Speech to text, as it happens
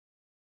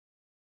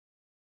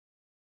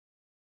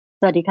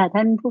สวัสดีค่ะ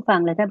ท่านผู้ฟัง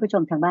และท่านผู้ช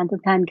มทางบ้านทุ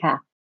กท่านค่ะ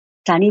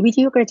สถานีวิท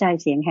ยุกระจาย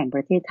เสียงแห่งป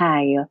ระเทศไท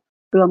ย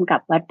ร่วมกับ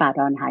วัดป่าด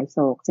อนหายโศ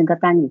กซึ่งก็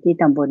ตั้งอยู่ที่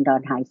ตำบลดอ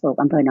นหายโศก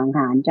อำเภอหนองห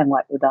านจังห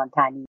วัดอุดรธ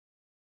านี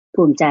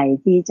ภูมิใจ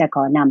ที่จะข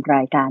อนำร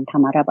ายการธร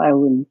รมรับอ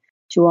รุณ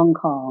ช่วง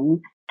ของ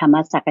ธรรม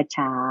สักฉ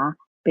า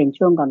เป็น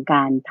ช่วงของก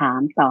ารถา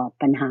มตอบ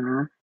ปัญหา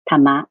ธร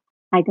รมะ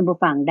ให้ท่านผู้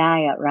ฟังได้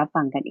รับ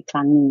ฟังกันอีกค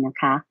รั้งหนึ่งนะ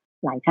คะ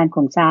หลายท่านค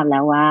งทราบแล้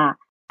วว่า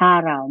ถ้า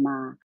เรามา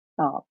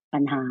ตอบ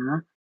ปัญหา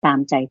ตาม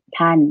ใจ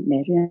ท่านใน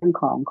เรื่อง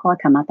ของข้อ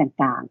ธรรมะ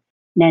ต่าง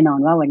ๆแน่นอน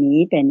ว่าวันนี้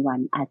เป็นวั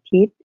นอา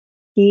ทิตย์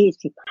ที่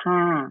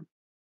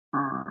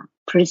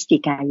15พฤศจิ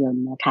กายน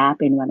นะคะ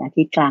เป็นวันอา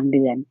ทิตย์กลางเ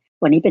ดือน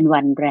วันนี้เป็น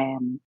วันแร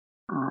ม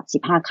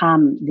15ค่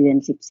ำเดือน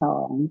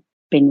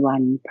12เป็นวั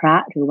นพระ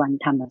หรือวัน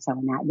ธรรมสว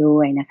นะด้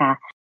วยนะคะ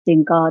ซึ่ง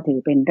ก็ถือ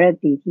เป็นฤก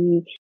ษ์ดีที่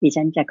ดิ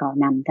ฉันจะขอ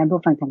นำท่าน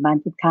ผู้ฟังทางบ้าน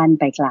ทุกท่าน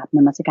ไปกราบน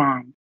มัสกา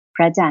รพ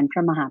ระอาจารย์พร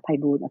ะมหาไพ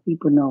บูลย์อภิ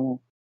ปุโน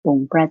อง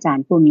ค์พระอาจาร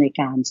ย์ผู้อำนวย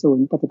การศูน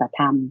ย์ปฏิบัติ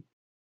ธรรม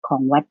ขอ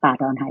งวัดป่า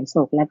ดอนหายโศ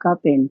กและก็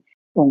เป็น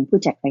องค์ผู้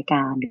จัดรายก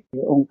ารหรื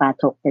อองค์ปา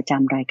ฐกประจ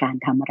ำรายการ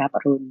ธรรมรับอ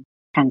รุณ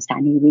ทางสถา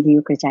นีวิทยุ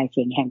กระจายเ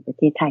สียงแห่งประเ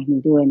ทศไทย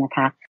นี้ด้วยนะค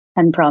ะท่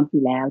านพร้อมอ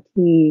ยู่แล้ว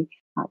ที่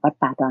วัด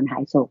ป่าดอนหา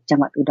ยโศกจัง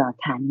หวัดอุดร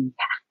ธานี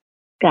ค่ะ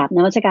กราบน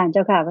มัสการเ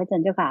จ้าค่ะพระอาจาร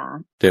ย์เจ้าค่ะ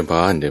เดินพ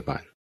ร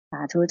สา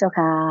ธุเจ้า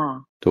ค่ะ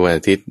ทุกวัน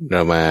อาทิตย์เร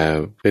ามา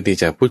เพื่อที่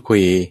จะพูดคุ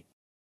ย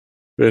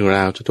เรื่องร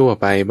าวทั่ว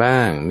ไปบ้า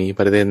งมีป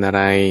ระเด็นอะไ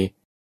ร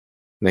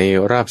ใน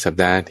รอบสัป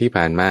ดาห์ที่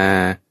ผ่านมา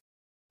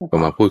ก็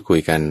มาพูดคุย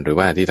กันหรือ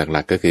ว่าที่ห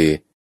ลักๆก็คือ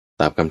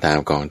ตอบคำถาม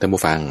ของท่าน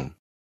ผู้ฟัง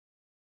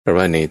เพราะ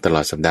ว่าในตล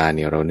อดสัปดาห์เ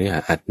นี่ยเราเนื้อ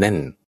อัดแน่น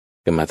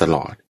กันมาตล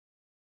อด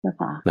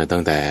นะตั้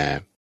งแต่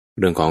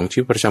เรื่องของชี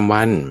วิตประจำ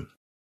วัน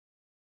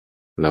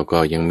แล้วก็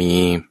ยังมี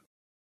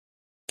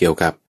เกี่ยว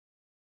กับ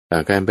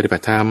การปฏิบั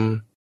ติธรรม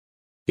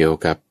เกี่ยว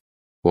กับ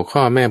หัวข้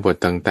อแม่บท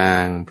ต่า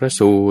งๆพระ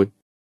สูตร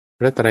พ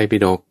ระไตรปิ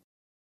ฎก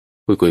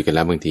พูดคุยกันแ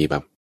ล้วบางทีแบ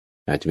บ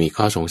อาจจะมี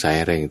ข้อสงสัย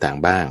อะไรต่าง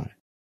ๆบ้าง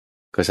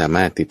ก็สาม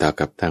ารถติดต่อ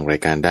กับทางรา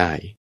ยการได้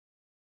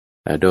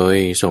โดย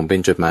ส่งเป็น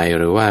จดหมาย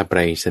หรือว่าไปร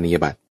ษณีย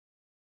บัตร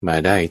มา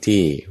ได้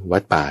ที่วั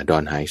ดป่าดอ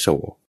นหายโศ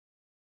ก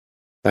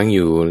ตั้งอ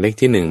ยู่เลข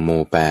ที่1ห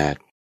มู่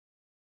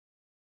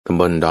8ตำ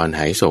บลดอนห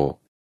ายโศก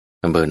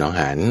อำเภอหนอง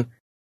หาน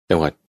จัง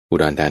หวัดอุ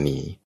ดรธานี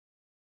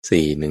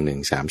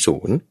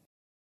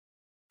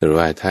41130หรือ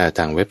ว่าถ้าท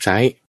างเว็บไซ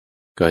ต์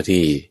ก็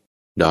ที่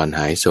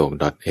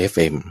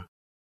donhaisok.fm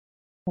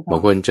บา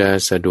งคนจะ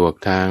สะดวก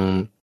ทาง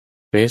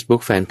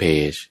Facebook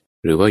Fanpage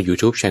หรือว่า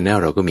YouTube Channel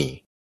เราก็มี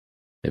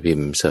พิ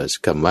มพ์เสิร์ช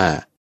คำว่า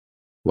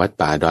วัด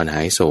ป่าดอนห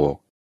ายโศก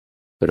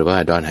หรือว่า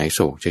ดอนหายโศ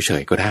กเฉ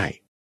ยๆก็ได้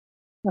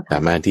สา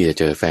มารถที่จะ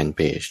เจอแฟนเพ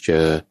จเจ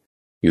อ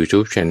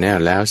YouTube Channel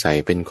แล้วใส่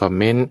เป็นคอม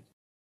เมนต์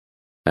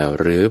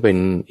หรือเป็น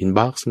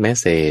Inbox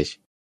Message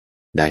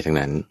ได้ทั้ง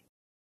นั้น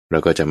เรา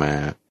ก็จะมา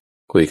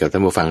คุยกับท่า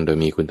นผู้ฟังโดย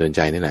มีคุณเตือนใ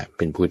จนี่แหละเ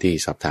ป็นผู้ที่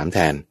สอบถามแท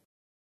น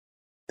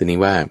ทีนี้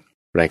ว่า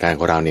รายการข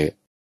องเราเนี่ย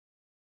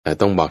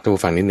ต้องบอกท่าน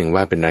ผู้ฟังนิดหนึ่ง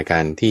ว่าเป็นรายกา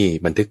รที่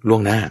บันทึกล่ว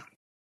งหน้า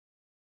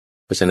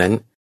เพราะฉะนั้น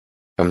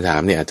คำถา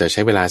มเนี่ยอาจจะใ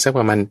ช้เวลาสักป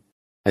ระมาณ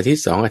อาทิต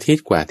ย์2อาทิต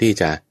ย์กว่าที่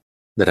จะ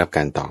ได้รับก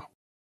ารตอบ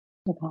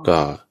ก็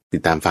ติ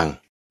ดตามฟัง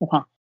ค่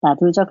ะสา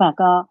ธุเจ้าค่ะ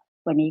ก็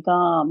วันนี้ก็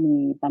มี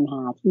ปัญห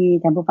าที่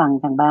ท่านผู้ฟัง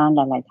ทางบ้านห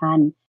ลายๆท่าน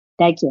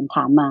ได้เขียนถ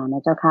ามมาน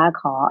ะเจ้าค่ะ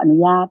ขออนุ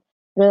ญาต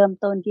เริ่ม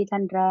ต้นที่ท่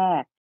านแร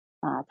ก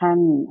ท่าน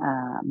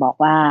บอก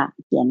ว่า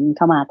เขียนเ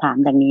ข้ามาถาม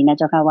ดังนี้นะเ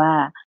จ้าค่ะว่า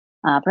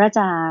พระอา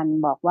จารย์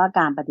บอกว่า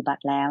การปฏิบั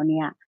ติแล้วเ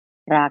นี่ย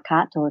ราคะ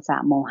โทสะ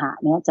โมหะ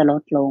เนี่ยจะล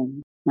ดลง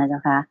นะเจ้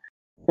าค่ะ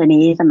ที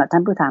นี้สำหรับท่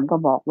านผู้ถามก็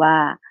บอกว่า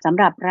สำ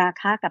หรับรา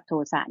คะกับโท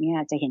สะเนี่ย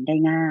จะเห็นได้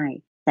ง่าย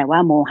แต่ว่า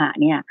โมหะ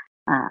เนี่ย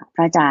พ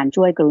ระอาจารย์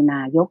ช่วยกรุณา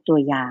ยกตัว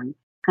อย่าง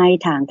ให้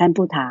ทางท่าน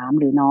ผู้ถาม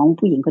หรือน้อง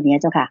ผู้หญิงคนนี้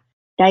เจ้าค่ะ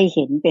ได้เ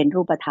ห็นเป็น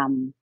รูปธรรม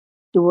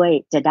ด้วย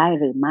จะได้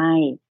หรือไม่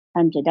ท่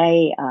านจะได้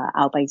เ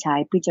อาไปใช้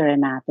พิจาร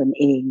ณาตน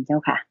เองเจ้า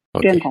ค่ะ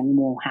เรื่องของโ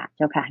มหะเ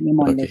จ้าค่ะนิม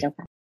นต์เลยเจ้า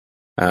ค่ะ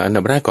อัน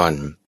ดับแรกก่อน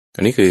อั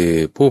นนี้คือ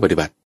ผู้ปฏิ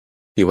บัติ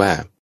ที่ว่า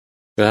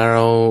เวลาเร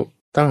า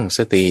ตั้ง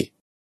สติ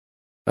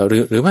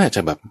หรือว่าจ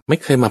ะแบบไม่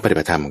เคยมาปฏิ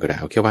บัติธรรมก็ได้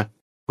เอาแค่ว่า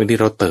บางที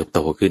เราเติบโต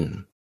ขึ้น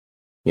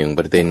อย่างป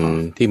ระเด็น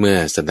ที่เมื่อ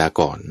สัปดาห์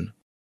ก่อน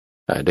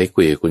ได้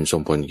คุยกับคุณส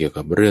มพลเกี่ยว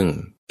กับเรื่อง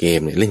เกม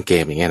เนี่ยเล่นเก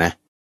มอย่างเงี้ยนะ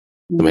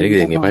สมัยเ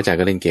ด็กๆเนี่ยพระอาจารย์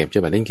ก็เล่นเกมใ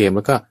ช่ป่ะเล่นเกมแ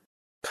ล้วก็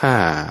ฆ่า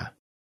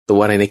ตัว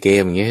อะไรในเก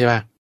มอย่างเงี้ยใช่ป่ะ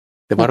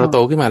แต่พอเราโต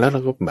ขึ้นมาแล้วเร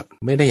าก็แบบ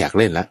ไม่ได้อยาก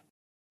เล่นละ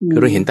คือ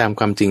เราเห็นตาม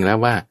ความจริงแล้ว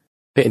ว่า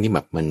เฮ้ยอันนี้แบ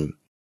บ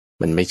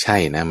มันไม่ใช่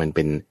นะมันเ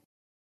ป็น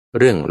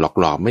เรื่องห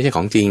ลอกๆไม่ใช่ข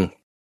องจริง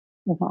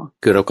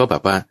คือเราก็แบ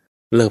บว่า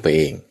เลิกไปเ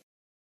อง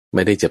ไ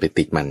ม่ได้จะไป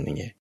ติดมันอย่าง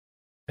เงี้ย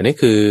อันนี้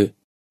คือ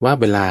ว่า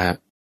เวลา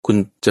คุณ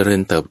เจริ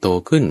ญเติบโต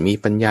ขึ้นมี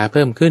ปัญญาเ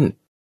พิ่มขึ้น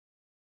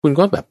คุณ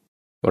ก็แบบ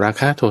รา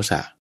คะโทสะ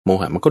โม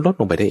หะมันก็ลด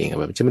ลงไปได้เอง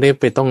แบบจะไม่ได้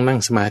ไปต้องนั่ง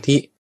สมาธิ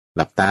ห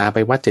ลับตาไป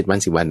วัด7 วัน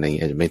 10 วันอะไรอย่างเ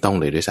งี้ยไม่ต้อง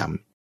เลยด้วยซ้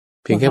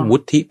ำเพียงแค่วุ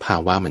ฒิภา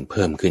วะมันเ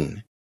พิ่มขึ้น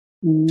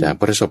จาก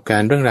ประสบการ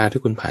ณ์เรื่องราว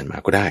ที่คุณผ่านมา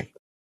ก็ได้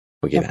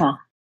โอเคนะ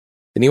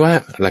ทีนี้ว่า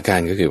หลักการ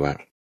ก็คือว่า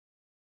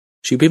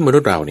ชีวิตมนุ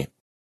ษย์เราเนี่ย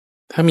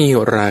ถ้ามี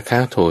ราคะ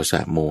โทส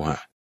ะโมหะ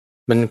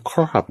มันคร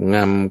อบง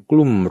ำก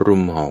ลุ่มรุ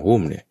มห่อหุ้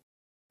มเนี่ย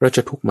เราจ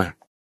ะทุกข์มาก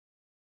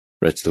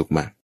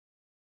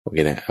โอเค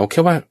นะเอาแค่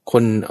ว่าค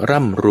น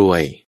ร่ำรว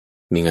ย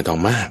มีเงินทอง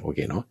มากโอเค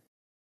เนาะ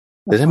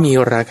แต่ถ้ามี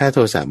ราคะโท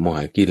สะโมห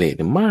ะกิเลสเ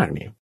นี่ยมากเ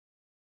นี่ย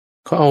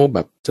เขาเอาแบ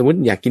บสมมติ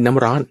อยากกินน้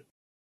ำร้อน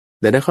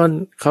แต่ถ้า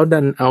เขาดั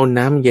นเอา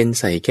น้ำเย็น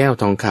ใส่แก้ว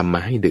ทองคำม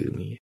าให้ดื่ม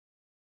นี่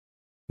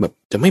แบบ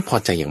จะไม่พอ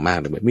ใจอย่างมาก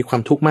เลยแบบมีควา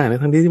มทุกข์มากนะ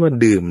ทั้งที่ว่า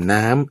ดื่ม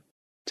น้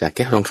ำจากแ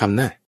ก้วทองคำ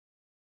น่ะ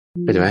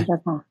เข้าใจไหม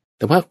แ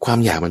ต่ว่าความ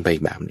อยากมันไปอี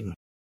กแบบหนึ่ง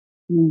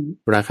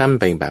ราคามัน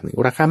ไปอีกแบบหนึ่ง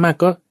ราคามาก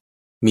ก็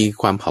มี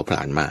ความเผาผล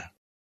าญมาก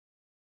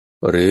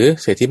หรือ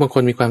เศรษฐีบางค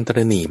นมีความตร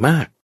ะหนี่มา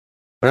ก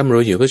ร่ำร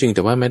วยอยู่ก็จริงแ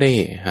ต่ว่าไม่ได้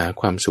หา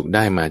ความสุขไ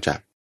ด้มาจาก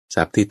ท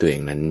รัพย์ที่ตัวเอ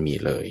งนั้นมี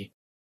เลย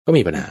ก็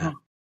มีปัญหา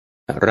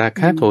รา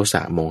คะโทส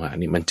ะโมหะ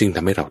นี่มันจึงท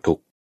ำให้เราทุก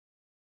ข์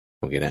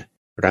โอเคนะ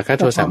ราคะ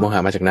โทสะโมหะ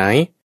มาจากไหน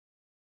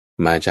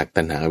มาจาก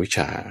ตัณหาอวิชช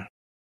า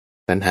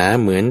ตัณหา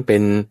เหมือนเป็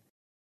น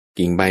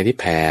กิ่งใบที่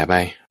แผ่ไป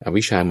อ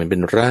วิชชาเหมือนเป็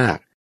นราก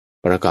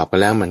ประกอบกัน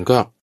แล้วมันก็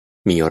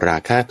มีรา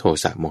คะโท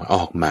สะโมหะอ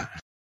อกมา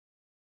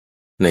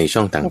ในช่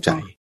องทางใจ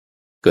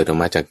เกิดออก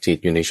มาจากจิต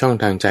อยู่ในช่อง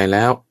ทางใจแ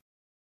ล้ว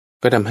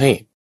ก็ทำให้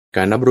ก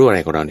ารรับรู้อะไร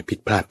ของเราเนี่ยผิด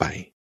พลาดไป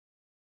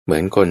เหมื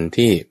อนคน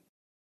ที่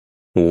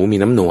หูมี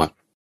น้ำหนวก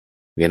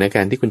ในก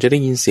ารที่คุณจะได้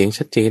ยินเสียง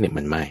ชัดเจนเนี่ย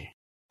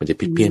มันจะ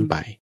ผิดเพี้ยนไป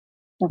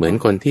เหมือน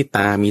คนที่ต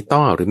ามี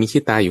ต้อหรือมี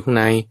ขี้ตาอยู่ข้าง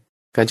ใน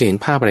การจะเห็น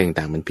ภาพอะไร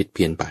ต่างๆมันผิดเ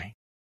พี้ยนไป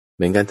เห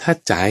มือนกันถ้า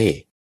ใจ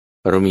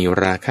เรามี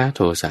ราคะโท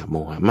สะโม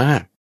หะมา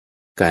ก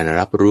การ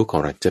รับรู้ของ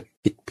เราจะ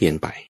ผิดเพี้ยน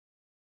ไป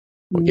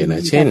โอเคน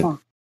ะเช่น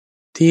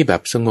ที่แบ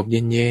บสงบเ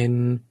ย็น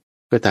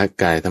ๆก็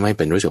กลายทำให้เ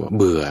ป็นรู้สึกว่า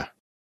เบื่อ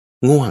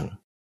ง่วง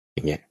อ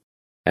ย่างเงี้ย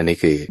อันนี้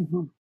คื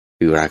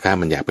อราคะ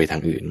มันอยากไปทา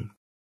งอื่น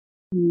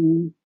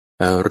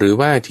หรือ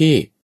ว่าที่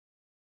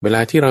เวล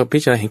าที่เราพิ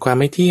จารณาเห็นความ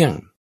ไม่เที่ยง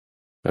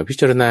พิ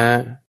จารณา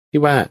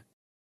ที่ว่า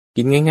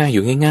กินง่ายๆอ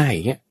ยู่ง่ายๆอ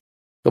ย่างเงี้ย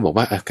ก็บอก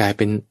ว่ากลายเ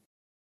ป็น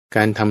ก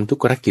ารทำทุก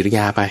ขกิริย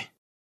าไป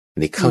อั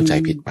นนี้เข้าใจ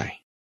ผิดไป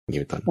อย่างนี้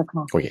เป็นต้น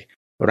โอเค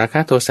ราคะ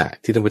โทสะ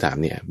ที่ท่านผู้ถาม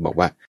เนี่ยบอก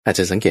ว่าอาจจ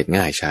ะสังเกต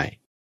ง่ายใช่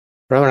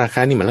เพราะราค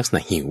ะนี่มันลักษณ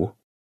ะหิว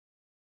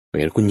เหมือ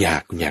นคุณอยา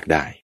กไ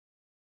ด้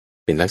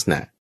เป็นลักษณะ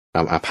คว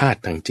ามอาพาธ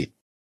ทางจิต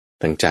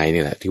ทางใจ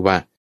นี่แหละที่ว่า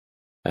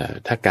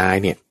ถ้ากาย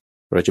เนี่ย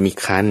เราจะมี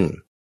คัน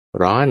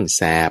ร้อนแ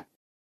สบ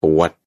ป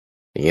วด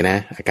อย่างนี้นะ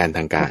อาการท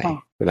างกาย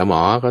เวลาหม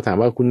อเขาถาม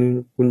ว่า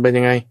คุณเป็น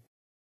ยังไง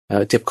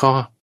เจ็บคอ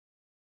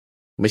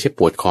ไม่ใช่ป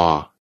วดคอ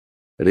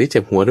หรือเจ็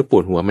บหัวหรือป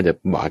วดหัวมันจะ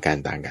บอกอาการ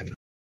ต่างกัน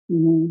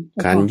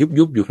การยุ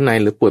บอยู่ข้างใน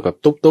หรือปวดแบบ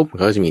ตุ๊บเ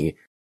ขาจะมี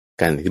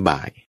การอธิบา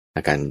ยอ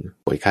าการ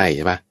ป่วยไข้ใ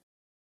ช่ปะ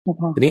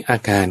ทีนี้อา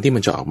การที่มั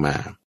นจะออกมา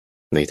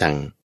ในทาง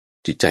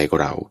จิตใจของ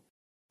เรา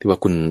ที่ว่า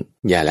คุณ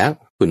แย่แล้ว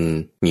คุณ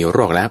มีโร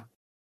คแล้ว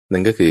นั่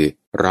นก็คือ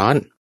ร้อน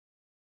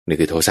นี่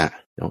คือโทสะ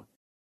เนาะ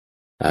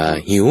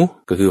หิว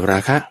ก็คือรา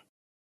คะ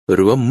ห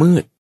รือว่ามื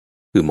ด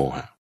คือโมห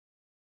ะ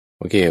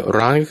โอเค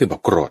ร้อนก็คือแบ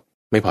บโกรธ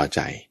ไม่พอใจ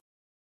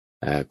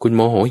คุณโ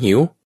มโหหิ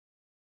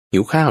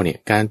วข้าวเนี่ย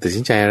การตัดสิ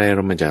นใจอะไรเร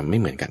ามันจะไม่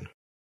เหมือนกัน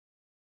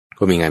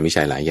ก็มีงานวิ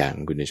จัยหลายอย่าง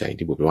คุณชัย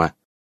ที่บอกว่า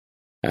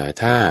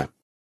ถ้า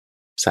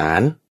ศา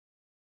ล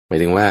หมาย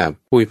ถึงว่า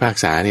ผู้พิพาก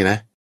ษานี่นะ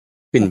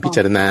ขึ้นพิจ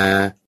ารณา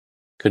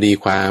คดี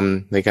ความ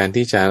ในการ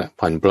ที่จะ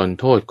ผ่อนปลน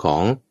โทษขอ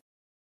ง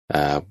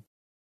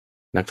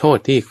นักโทษ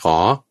ที่ขอ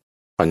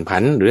ผ่อนผั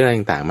นหรืออะไร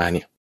ต่างๆมาเ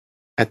นี่ย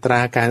อัตรา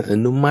การอ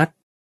นุมัติ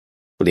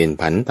เปลี่ยน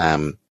ผันตาม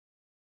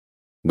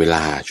เวล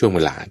าช่วงเว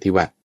ลาที่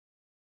ว่า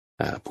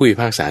ผู้พิ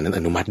พากษานั้น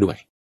อนุมัติด้วย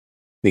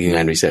นี่คือง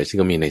านวิจัยที่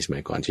ก็มีในสมั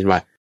ยก่อนเช่นว่า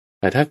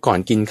ถ้าก่อน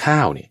กินข้า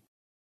วเนี่ย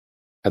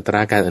อัตร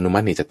าการอนุมั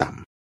ติเนี่ยจะต่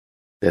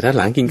ำแต่ถ้าห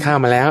ลังกินข้าว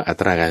มาแล้วอั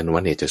ตราการอนุมั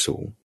ติเนี่ยจะสู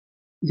ง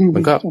มั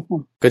น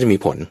ก็จะมี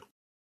ผล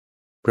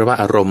เพราะว่า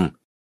อารมณ์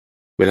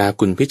เวลา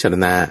คุณพิจาร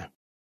ณา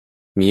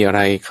มีอะไร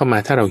เข้ามา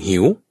ถ้าเราหิ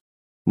ว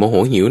โมโห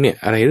หิวเนี่ย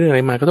อะไรเรื่องอะไ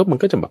รมากระทบมัน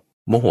ก็จะแบบ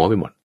โมโหไป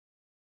หมด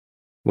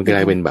มันกล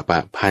ายเป็นแบบว่า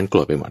พานโกร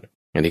ธไปหมด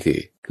อันนี้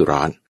คือร้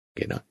อนโอเค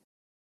เนาะ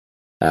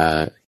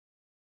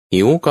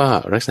หิวก็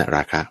ลักษณะร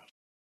าคะ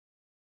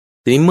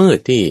ทีนี้มืด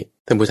ที่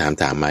ท่านผู้ถา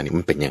มมาเนี่ย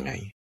มันเป็นยังไง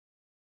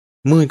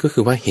มืดก็คื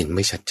อว่าเห็นไ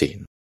ม่ชัดเจน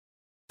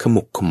ข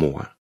มุกขมัว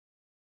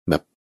แบ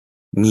บ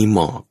มีหม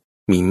อก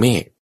มีเม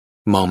ฆ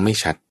มองไม่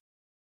ชัด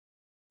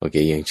โอเค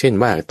อย่างเช่น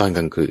ว่าตอนก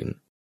ลางคืน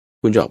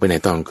คุณจะออกไปไหน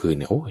ตอนกลางคืน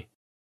เนี่ยโอ้ย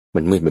มั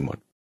นมืดไปหมด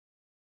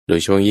โดย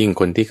เฉพาะยิ่ง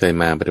คนที่เคย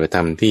มาปฏิบัติธร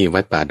รมที่วั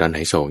ดป่าดอนไห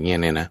โศกเ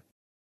นี่ยนะ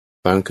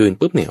ตอนกลางคืน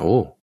ปุ๊บเนี่ยโอ้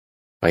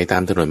ไปตา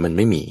มถนนมันไ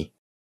ม่มี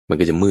มัน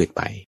ก็จะมืดไ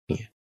ปเ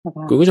นี่ย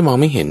คุณก็จะมอง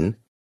ไม่เห็น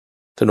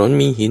ถนน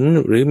มีหิน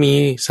หรือมี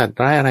สัตว์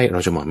ร้ายอะไรเรา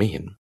จะมองไม่เห็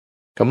น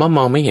คำว่าม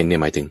องไม่เห็นเนี่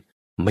ยหมายถึง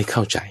ไม่เข้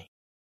าใจ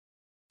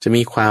จะ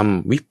มีความ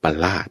วิป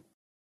ลาส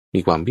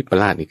นี่คื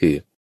อ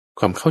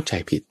ความเข้าใจ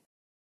ผิด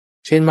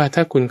เช่นว่าถ้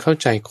าคุณเข้า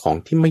ใจของ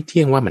ที่ไม่เ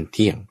ที่ยงว่ามันเ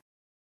ที่ยง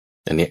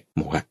อันนี้โ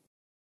มหะ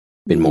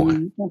เป็นโมหะ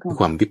คือ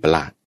ความวิปล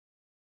าส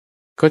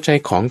เข้าใจ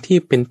ของที่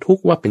เป็นทุก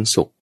ข์ว่าเป็น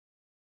สุข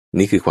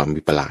นี่คือความ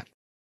วิปลาส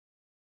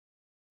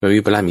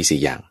วิปลาสมี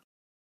4อย่าง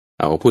เ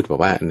อาพูดบอ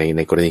กว่าใ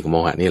นกรณีของโม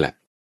หะนี่แหละ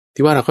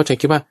ที่ว่าเราเข้าใจ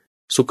คิดว่า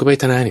สุขเว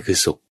ทนาเนี่ยคือ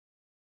สุข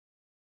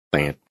แ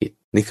ต่ผิด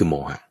นี่คือโม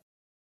หะ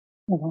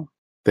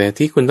แต่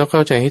ที่คุณต้องเข้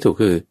าใจให้ถูก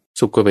คือ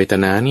สุขเวท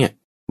นาเนี่ย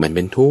เหมือนเ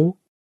ป็นทุกข์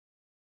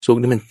สุข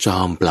นี่มันจอ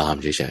มปลอม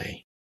เฉย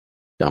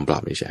ๆจอมปลอ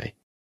มเฉย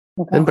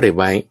ๆนั้นเปรียบ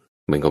ไว้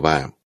เหมือนกับว่า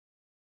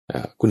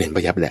คุณเห็นพ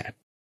ยับแดด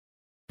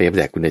ยับแ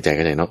ดดคุณในใจ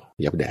ก็ใจเนาะพ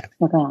ยับแดด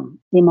ค่ะ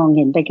ที่มองเ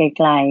ห็นไปไก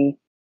ล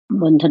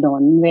ๆบนถน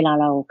นเวลา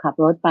เราขับ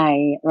รถไป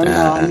ร้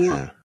อนๆเนี่ย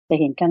จะ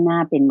เห็นข้างหน้า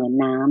เป็นเหมือน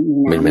น้ำมี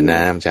น้ำเป็น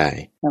น้ำใช่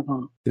ค่ะ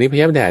ทีนี้พ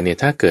ยับแดดเนี่ย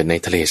ถ้าเกิดใน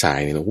ทะเลทราย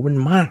เนี่ยมัน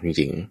มากจ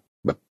ริง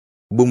ๆแบบ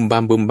บุมบั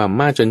ม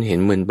มากจนเห็น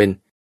เหมือนเป็น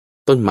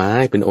ต้นไม้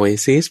เป็นโอเอ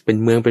ซิสเป็น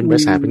เมืองเป็นปรา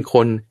สาทเป็นค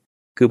น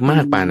คือมา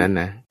กปานนั้น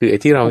นะคือไอ้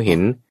ที่เราเห็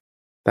น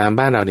ตาม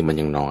บ้านเราเนี่ยมัน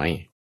ยังน้อย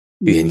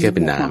คือเห็นแค่เ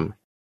ป็นน้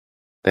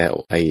ำแต่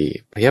ไอ้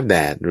พยับแด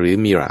ดหรือ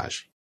มิราจ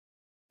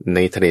ใน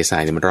ทะเลทรา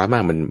ยเนี่ยมันร้อนมา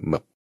กมันแบ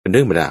บเป็นเ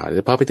รื่องเป็นราวแ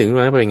ต่พอไปถึงตร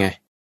งนั้นเป็นไง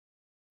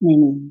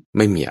ไ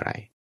ม่มีอะไร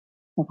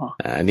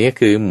อันนี้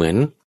คือเหมือน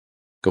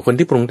กับคน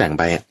ที่ปรุงแต่ง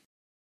ไปอ่ะ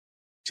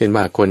เช่น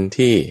ว่าคน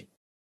ที่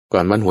ก่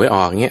อนวันหวยอ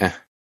อกเงี้ยอ่ะ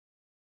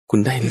คุณ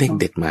ได้เลข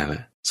เด็ดมาแล้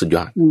วสุดย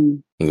อด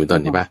อย่างคุณต้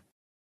นใช่ปะ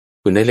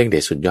คุณได้เลขเด็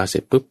ดสุดยอดเสร็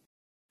จปุ๊บ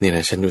นี่น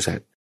ะฉันดูสัต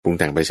ว์ปรุง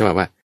แต่งไปใช่ไหม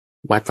ว่า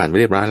วาดฝันไป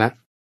เรียบร้อยแล้ว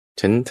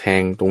ฉันแท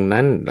งตรง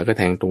นั้นแล้วก็แ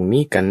ทงตรง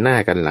นี้กันหน้า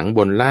กันหลังบ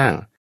นล่าง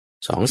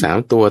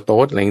2-3ตัวโ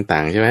ต๊ดอะไรต่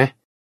างใช่ไหม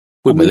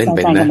พูดเหมือนเล่นเ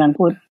ป็นนะกำลัง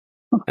พูด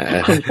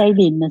คุยใต้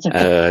ดินนะจ๊ะ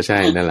ใช่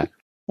นั่นแหละ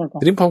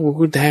ทีนี้พอ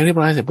คุณแทงเรียบ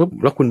ร้อยเสร็จปุ๊บ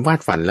แล้วคุณวาด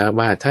ฝันแล้ว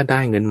ว่าถ้าได้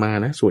เงินมา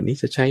นะส่วนนี้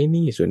จะใช้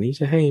นี่ส่วนนี้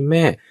จะให้แ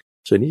ม่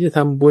ส่วนนี้จะท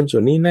ำบุญส่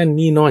วนนี้นั่น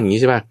นี่นอนอย่าง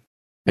นี้ใช่ป่ะ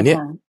อันนี้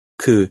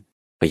คือ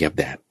พยับ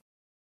แดด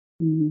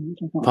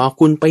พอ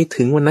คุณไป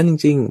ถึงวันนั้นจ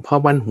ริงๆพอ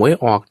วันหวย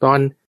ออกตอน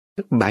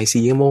บ่าย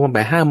4 โมง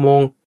บ่าย5 โม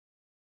ง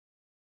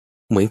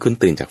เหมือนคุณ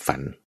ตื่นจากฝั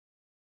น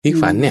ที่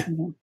ฝันเนี่ย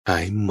หา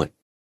ยหมด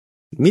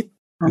มิด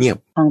เงียบ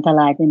พังท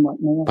ลายไปหมด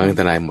เลยพัง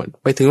ทลายหมด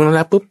ไปถึงวันนั้นแ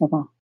ล้วปุ๊บ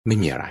ไม่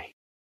มีอะไร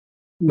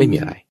ไม่มี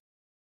อะไร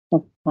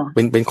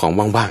เป็นของ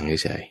ว่าง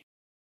ๆเฉย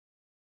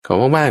ๆของ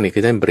ว่างๆนี่คื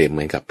อท่านเปรียบเห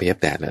มือนกับพยับ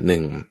แดดละหนึ่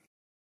ง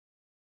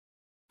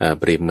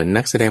เปรียบเหมือน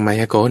นักแสดงมา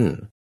ยากล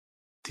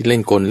ที่เล่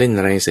นกลเล่น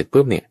อะไรเสร็จ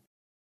ปุ๊บเนี่ย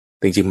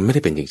จริงๆมันไม่ไ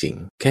ด้เป็นจริง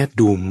ๆแค่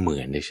ดูเหมื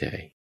อนเฉ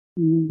ย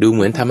ๆดูเห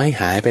มือนทำให้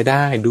หายไปไ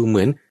ด้ดูเห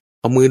มือน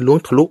เอามือล้วง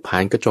ทะลุผ่า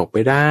นกระจกไป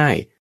ได้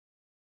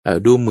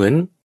ดูเหมือน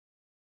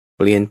เ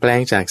ปลี่ยนแปลง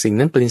จากสิ่ง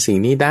นั้นเป็นสิ่ง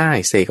นี้ได้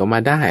เสกออกมา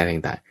ได้อะไร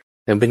ต่าง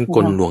ๆแต่เป็นก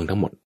ลลวงทั้ง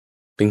หมด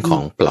เป็นขอ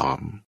งปลอ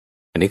ม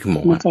อันนี้คือโม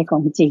หะไม่ใช่ขอ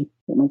งจริง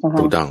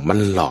ถูกต้องมัน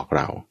หลอกเ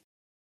รา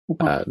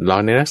หลอ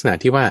กในลักษณะ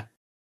ที่ว่า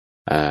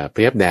เป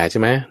รียบแดดใช่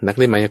ไหมนัก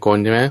เล่นมายากล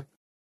ใช่ไหม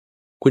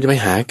คุณจะไป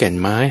หาแก่น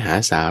ไม้หา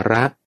สาร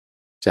ะ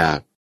จาก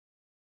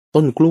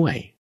ต้นกล้วย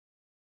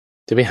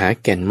จะไปหา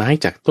แก่นไม้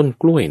จากต้น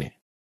กล้วยเนี่ย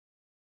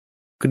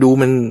คือดู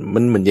มัน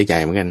เหมือนใหญ่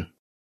ๆเหมือนกัน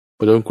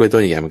ต้นกล้วยต้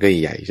นใหญ่ๆมันก็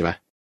ใหญ่ใช่ปะ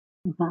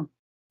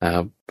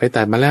ไป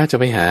ตัดมาแล้วจะ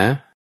ไปหา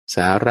ส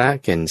าระ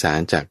แก่นสาร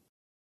จาก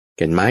แ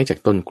ก่นไม้จาก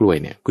ต้นกล้วย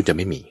เนี่ยคุณจะไ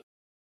ม่มี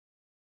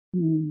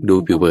ดู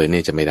ผิวเผินเ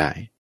นี่ยจะไม่ได้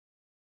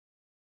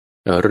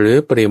หรือ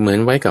เปรียบเหมือน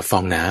ไว้กับฟอ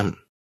งน้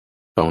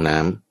ำฟองน้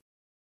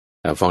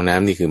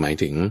ำนี่คือหมาย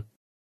ถึง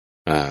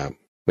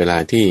เวลา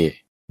ที่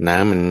น้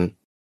ำมัน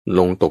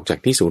ลงตกจาก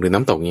ที่สูงหรือ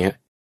น้ำตกเนี้ย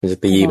มันจะ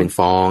ตีเป็นฟ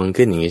อง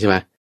ขึ้นอย่างนี้ใช่ไหม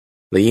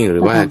แล้วยิ่งห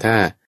รือว่าถ้า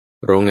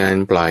โรงงาน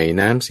ปล่อย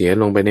น้ำเสีย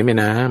ลงไปในแม่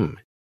น้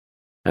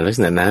ำลักษ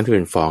ณะน้ำที่เ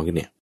ป็นฟองขึ้นเ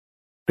นี่ย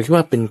เราคิด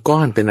ว่าเป็นก้อ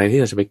นเป็นอะไร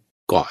ที่เราจะไป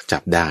เกาะจั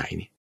บได้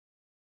นี่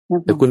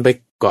แต่คุณไป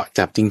เกาะ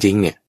จับจริง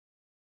ๆเนี่ย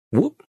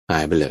วุบหา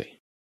ยไปเลย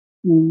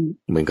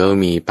เหมือนก็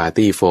มีปาร์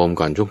ตี้โฟม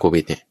ก่อนช่วงโค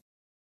วิดเนี่ย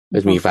ก็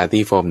จะมีปาร์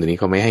ตี้โฟมเดี๋ยวนี้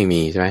เขาไม่ให้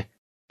มีใช่ไหม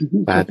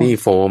ปาร์ตี้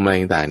โฟมอะไร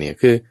ต่างๆเนี่ย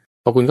คือ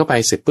พอคุณเข้าไป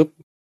เสร็จปุ๊บ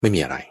ไม่มี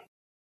อะไร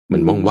มั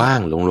นว่าง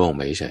ๆโล่งๆไ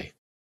ปเฉย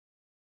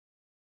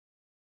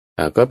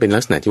ก็เป็นลั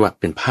กษณะที่ว่า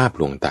เป็นภาพ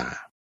ลวงตา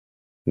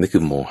นี่คื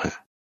อโมหะ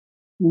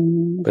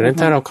เพราะฉะนั้น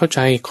ถ้าเราเข้าใจ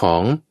ขอ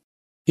ง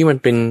ที่มัน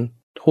เป็น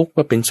ทุกข์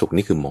ว่าเป็นสุข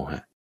นี่คือโมห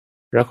ะ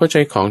เราเข้าใจ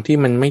ของที่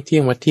มันไม่เที่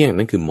ยงว่าเที่ยง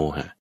นั่นคือโมห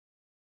ะ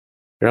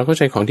เราเข้า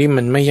ใจของที่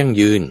มันไม่ยั่ง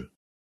ยืน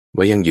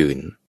ว่ายั่งยืน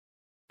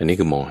อันนี้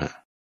คือโมหะ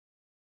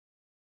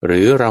หรื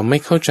อเราไม่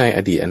เข้าใจอ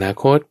ดีตอนา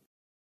คต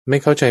ไม่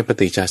เข้าใจป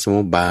ฏิจจส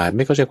มุปบาทไ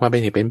ม่เข้าใจความเป็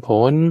นเหตุเป็นผ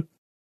ล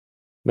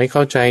ไม่เข้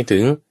าใจถึ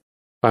ง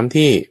ความ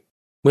ที่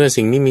เมื่อ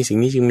สิ่งนี้มีสิ่ง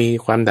นี้จึงมี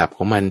ความดับข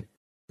องมัน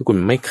ถ้าคุณ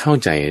ไม่เข้า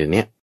ใจเ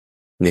นี่ย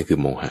นี่คือ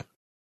โมหะ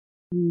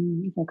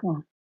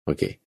โอ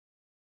เค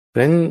เพราะ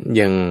ฉะนั้นอ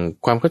ย่าง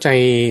ความเข้าใจ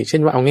เช่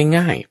นว่าเอา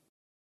ง่าย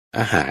ๆ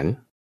อาหาร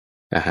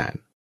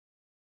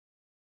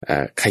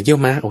ไข่เยี่ยว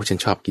ม้าโอ้ฉัน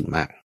ชอบกินม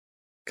าก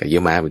ไข่เยี่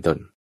ยวม้าเป็นต้น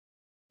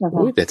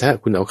แต่ถ้า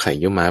คุณเอาไข่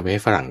เยี่ยวม้าไปให้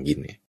ฝรั่งกิน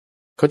เนี่ย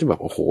เขาจะแบบ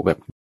โอ้โหแบบ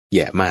แ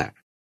ย่มาก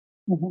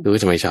หรือ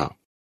จะไม่ชอบ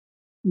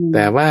แ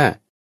ต่ว่า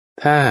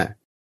ถ้า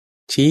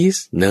ชีส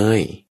เน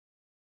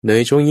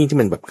ยช่วงยิ่งที่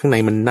มันแบบข้างใน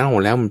มันเน่า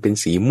แล้วมันเป็น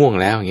สีม่วง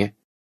แล้วอย่างเงี้ย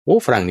โอ้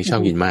ฝรั่งนี่ชอ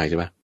บกินมากใช่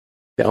ปะ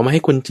แต่เอามาใ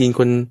ห้คนจีน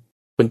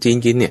คนจีน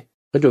กินเนี่ย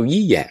ก็จะ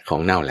ยี่แย่ขอ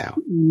งเน่าแล้ว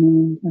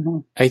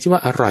ไอ้ที่ว่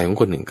าอร่อยของ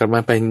คนหนึ่งกลับม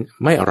าเป็น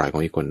ไม่อร่อยขอ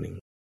งอีกคนหนึ่ง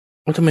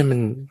ทำไมมัน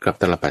กลับ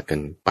ตลปัดกัน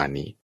ป่าน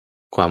นี้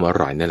ความอ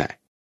ร่อยนั่นแหละ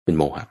เป็น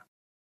โมหะ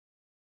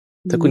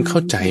ถ้าคุณเข้า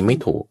ใจไม่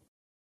ถูก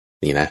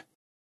นี่นะ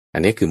อั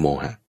นนี้คือโม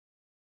หะ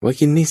ว่า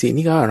กินนี่สิ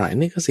นี่ก็อร่อย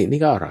นี่ก็สินี่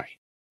ก็อร่อย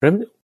แล้ว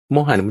โม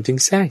หะมันจึง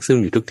แทรกซึม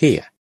อยู่ทุกที่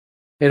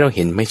ให้เราเ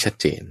ห็นไม่ชัด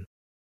เจน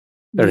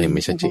เราเห็นไ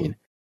ม่ชัดเจน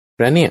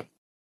แล้วเนี่ย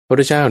พระพุท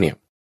ธเจ้าเนี่ย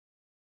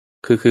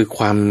คือค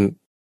วาม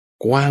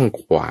กว้าง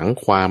ขวาง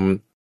ความ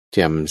แ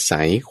จ่มใส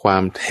ควา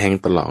มแทง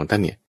ตลอดของท่า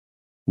นเนี่ย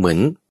เหมือน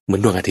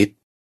ดวงอาทิตย์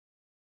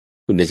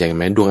คุณได้ใจไ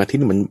หมดวงอาทิต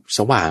ย์มันส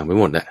ว่างไป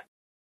หมดอะ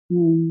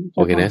โ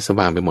อเคนะส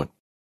ว่างไปหมด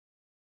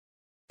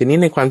ทีนี้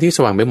ในความที่ส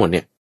ว่างไปหมดเ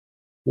นี่ย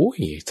อุ้ย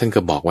ท่านก็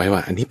บอกไว้ว่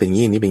าอันนี้เป็น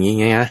งี้อันนี้เป็นงี้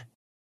ไงนะ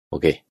โอ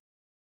เค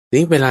ที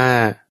นี้เวลา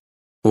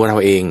ตัวเรา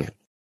เอง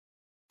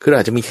คือเรา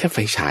อาจจะมีแค่ไฟ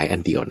ฉายอั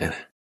นเดียวนะ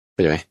เข้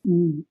าใจไหม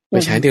ไฟ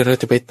ฉายเดียวเรา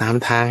จะไปตาม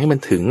ทางให้มัน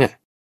ถึง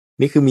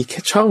นี่คือมีแค่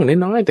ช่อง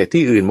น้อยๆแต่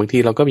ที่อื่นบางที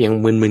เราก็ยัง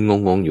มึน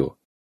ๆงงๆอยู่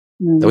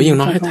แต่ว่าอย่าง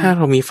น้อยถ้าเ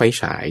รามีไฟ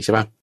ฉายใช่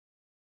ป่ะ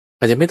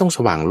อาจจะไม่ต้องส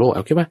ว่างโลกเอ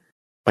าแค่ว่า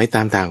ไปต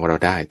ามทางของเรา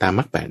ได้ตามม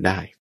รรคแปดได้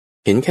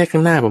เห็นแค่ข้า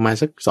งหน้าประมาณ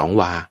สัก2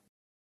 วา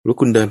หรือ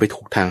คุณเดินไป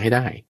ถูกทางให้ไ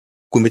ด้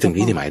คุณไปถึง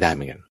ที่หมายได้เห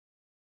มือนกัน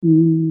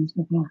ใ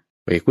ช่ค่ะ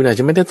คุณอาจ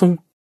จะไม่ได้ต้อง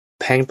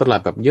แทงตลาด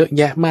แบบเยอะแ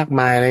ยะมาก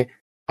มายเลย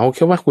เอาแ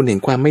ค่ว่าคุณเห็น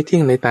ความไม่เที่ย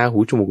งในตาหู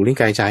จมูกลิ้น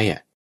กายใจ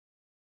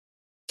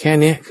แค่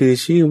นี้คือ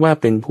ชื่อว่า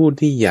เป็นผู้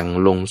ที่ยัง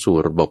ลงสู่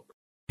ระบบ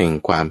แห่ง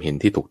ความเห็น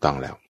ที่ถูกต้อง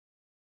แล้ว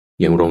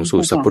ยังลงสู่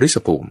สัพพุริส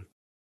ภูมิ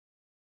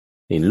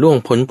นี่ล่วง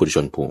พ้นปุถุช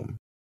นภูมิ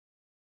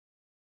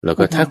แล้ว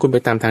ก็ถ้าคุณไป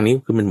ตามทางนี้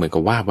คือมันเหมือนกั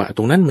บว่าต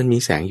รงนั้นมันมี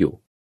แสงอยู่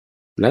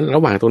แล้วร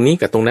ะหว่างตรงนี้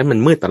กับตรงนั้นมัน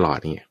มืดตลอด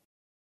เนี่ย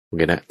โอเ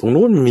คนะตรง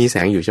นู้นมันมีแส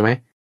งอยู่ใช่ไหม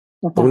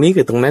ตรงนี้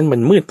กับตรงนั้นมั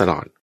นมืดตลอ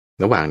ด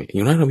ระหว่างเนี่ยอย่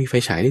างน้อยเรามีไฟ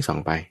ฉายที่ส่อง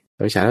ไปไ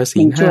ฟฉายแล้ว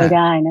4-5ช่วยไ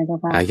ด้นะเจ้า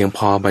ค่ะยังพ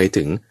อไป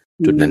ถึง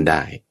จุดนั้นไ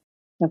ด้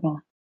เจ้าค่ะ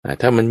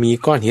ถ้ามันมี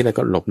ก้อนหินอะไร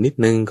ก็หลบนิด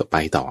นึงก็ไป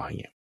ต่ออย่าง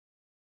เงี้ย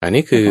อัน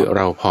นี้คือเ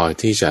ราพอ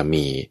ที่จะ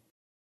มี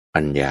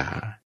ปัญญา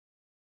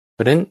เพร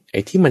าะฉะนั้นไ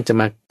อ้ที่มันจะ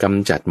มาก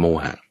ำจัดโม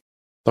หะ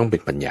ต้องเป็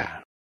นปัญญา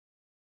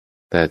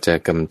แต่จะ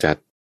กำจัด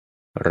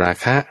รา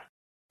คะ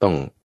ต้อง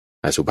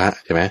อสุภะ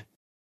ใช่ไหม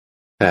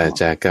แต่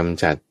จะก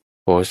ำจัด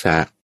โทสะ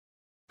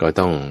ก็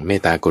ต้องเม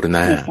ตตากรุณ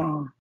า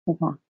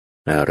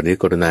หรือ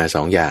กรุณา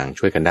2 อย่าง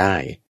ช่วยกันได้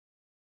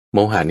โม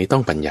หะนี้ต้อ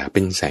งปัญญาเ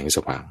ป็นแสงส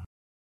ว่าง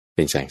เ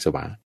ป็นแสงส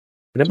ว่าง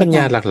เพราะนั้นปัญญ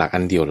าหลักๆ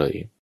อันเดียวเลย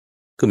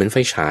คือเหมือนไฟ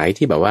ฉาย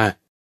ที่แบบว่า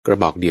กระ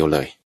บอกเดียวเล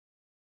ย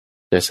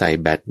จะใส่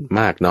แบต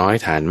มากน้อย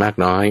ฐานมาก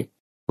น้อย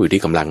อยู่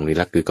ที่กำลังนี่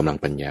ละคือกำลัง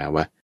ปัญญา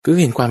ว่าคือ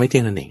เห็นความไม่เที่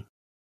ยงนั่นเอง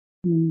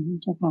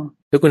ใช่ค่ะ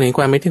ถ้าคุณเห็นค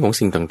วามไม่เที่ยงของ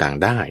สิ่งต่าง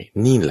ๆได้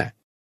นี่แหละ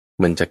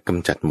มันจะก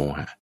ำจัดโมห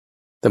ะ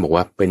แต่บอก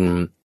ว่าเป็น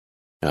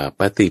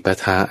ปฏิป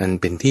ทาอัน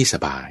เป็นที่ส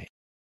บาย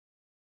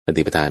ป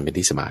ฏิปทาเป็น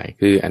ที่สบาย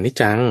คืออนิจ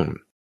จัง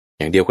อ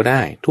ย่างเดียวก็ไ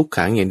ด้ทุก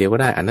ขังอย่างเดียวก็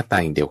ได้อนัตตา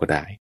อย่างเดียวก็ไ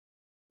ด้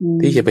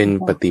ที่จะเป็น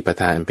ปฏิป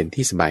ทาอันเป็น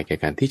ที่สบายแก่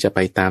การที่จะไป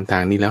ตามทา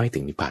งนี้แล้วให้ถึ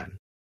งนิพพาน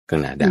ข้า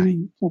งหน้าได้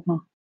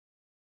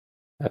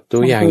ตั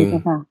วอย่าง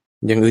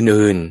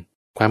อื่น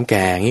ๆความแ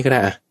ก่อย่างนี้ก็ไ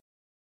ด้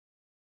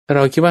ถ้าเร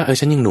าคิดว่า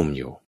ฉันยังหนุ่มอ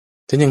ยู่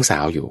ฉันยังสา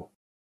วอยู่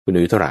คุณอ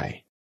ายุเท่าไหร่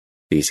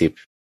40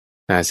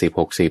 50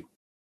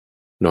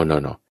 60โน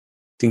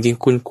จริง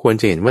ๆคุณควร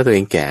จะเห็นว่าตัวเอ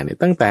งแก่เนี่ย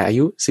ตั้งแต่อา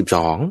ยุ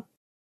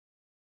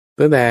12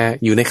ตั้งแต่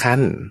อยู่ในคร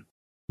รภ์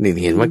นี่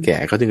เห็นว่าแก่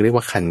เขาจึงเรียก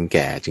ว่าครรภ์แ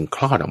ก่จึงค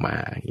ลอดออกมา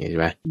อย่างนี้ใช่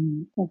ไหม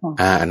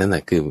อันนั้นแหล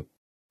ะคือ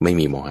ไม่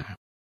มีโมหะ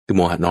คือโ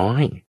มหะน้อ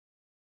ย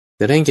แ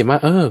ต่ถ้ายังเห็นว่า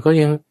ก็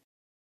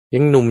ยั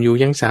งหนุ่มอยู่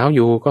ยังสาวอ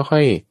ยู่ก็ค่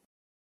อย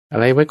อะ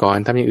ไรไว้ก่อน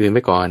ทำอย่างอื่นไ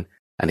ว้ก่อน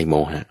อันนี้โม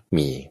หะ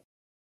มี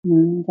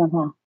ใช่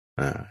ค่ะ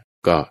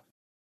ก็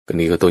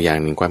นี่ก็ตัวอย่าง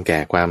หนึ่งความแก่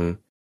ความ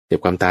เจ็บ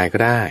ความตายก็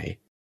ได้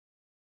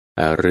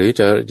หรือ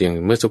จะอย่าง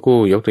เมื่อสักครู่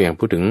ยกตัวอย่าง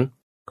พูดถึง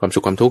ความสุ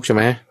ขความทุกข์ใช่ไ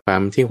หมควา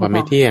มเที่ยงความไ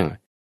ม่เที่ยง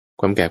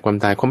ความแก่ความ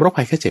ตายความโรค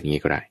ภัยแค่เจ็บอย่าง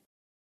นี้ก็ได้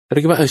เร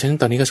าคิดว่าฉัน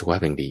ตอนนี้ก็สุขภา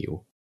พยังดีอยู่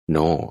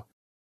no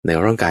ใน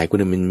ร่างกายคุ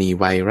ณมันมี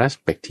ไวรัส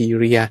แบคที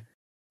เรีย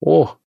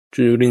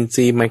จุลินท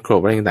รีย์ไมโครบ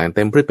อะไรต่างๆเ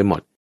ต็มพืชไปหม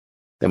ด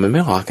แต่มันไ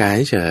ม่ออกอาการ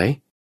เฉย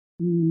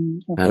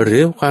หรื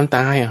อความต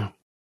าย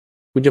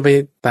คุณจะไป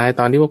ตาย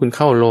ตอนที่ว่าคุณเ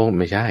ข้าโรง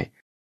ไม่ใช่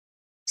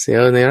เซล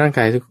ล์ในร่างก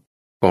าย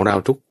ของเรา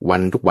ทุกวั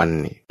น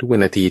นี่ทุกวิ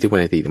นาที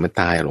มัน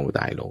ตายล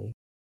ง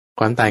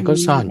ความตายก็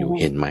ซ่อนอยู่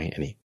เห็นไหมอั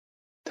นนี้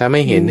ถ้าไ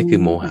ม่เห็นนี่คื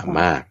อโมหะ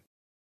มาก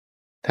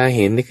ถ้าเ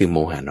ห็นนี่คือโม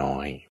หะน้อ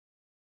ย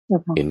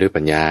เห็นด้วย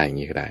ปัญญาอย่าง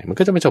นี้ก็ได้มัน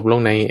ก็จะมาจบลง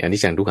ในอนิจ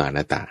จังทุกขังอ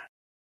นัตตา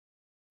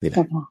นี่แหละ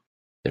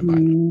เจ้า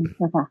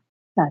ค่ะ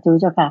สาธุ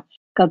เจ้าค่ะ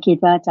ก็คิด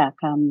ว่าจาก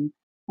ค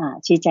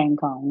ำชี้แจง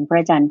ของพระ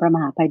อาจารย์พระม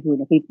หาไพบูล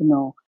ย์อภิปุโน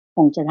ค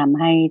งจะทำ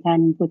ให้ท่า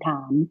นผู้ถ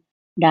าม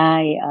ได้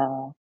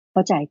เข้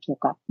าใจเกี่ยว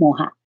กับโม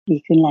หะดี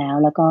ขึ้นแล้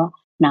วก็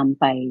นำ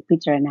ไปพิ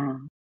จารณา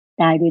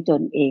ได้ด้วยต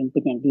นเองเป็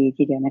นอย่างดี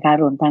ทีเดียวนะคะ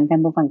รวมทั้งท่า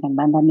นผู้ฟังทาง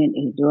บ้านท่าน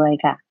อื่นๆด้วย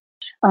ค่ะ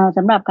ส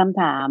ำหรับค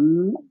ำถาม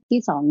ที่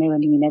2ในวั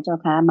นนี้นะเจ้า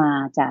ค่ะมา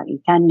จากอี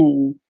กท่านหนึ่ง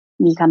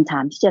มีคำถา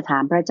มที่จะถา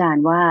มพระอาจาร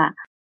ย์ว่า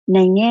ใน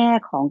แง่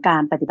ของกา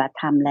รปฏิบัติ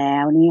ธรรมแล้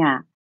วเนี่ย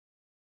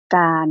ก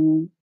าร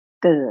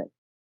เกิด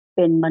เ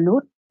ป็นมนุ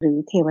ษย์หรือ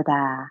เทวด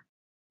า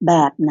แบ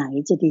บไหน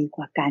จะดีก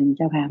ว่ากันเ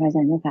จ้าค่ะพระอาจ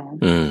ารย์เจ้าค่ะ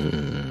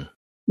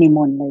นิม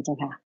นต์เลยเจ้า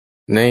ค่ะ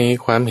ใน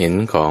ความเห็น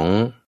ของ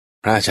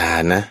พระอาจา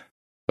รย์นะ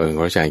พ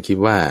ระอาจารย์คิด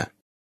ว่า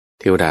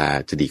เทวดา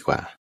จะดีกว่า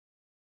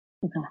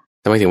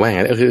ทำไมถึงว่าอย่าง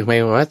นั้นคือทำไม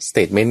ว่าสเต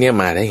ทเมนต์เนี่ย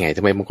มาได้ไงท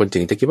ำไมบางคนจึ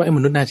งจะคิดว่าม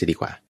นุษย์น่าจะดี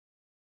กว่า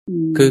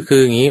คื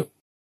ออย่างนี้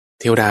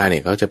เทวดาเนี่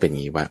ยเขาจะเป็นอย่า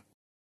งนี้ว่า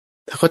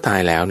ถ้าเขาตาย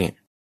แล้วเนี่ย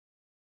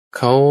เ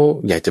ขา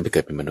อยากจะไปเ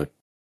กิดเป็นมนุษย์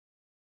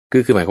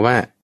คือหมายความว่า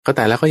เขาต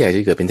ายแล้วเขาอยากจะ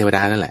เกิดเป็นเทวด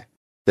านั่นแหละ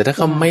แต่ถ้าเ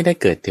ขาไม่ได้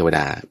เกิดเทวด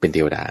าเป็นเท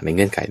วดาในเ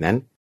งื่อนไขนั้น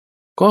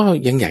ก็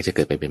ยังอยากจะเ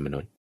กิดไปเป็นมนุ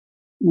ษย์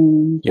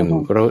อย่าง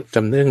เราจ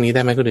ำเรื่องนี้ไ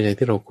ด้ไหมคุณใจ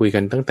ที่เราคุยกั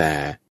นตั้งแต่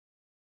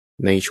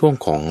ในช่วง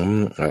ของ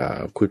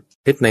ขุด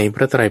เพชรในพ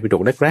ระไตรปิฎ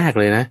กแรกๆ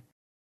เลยนะ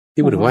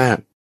ที่พูดถึงว่า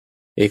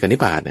เอกนิ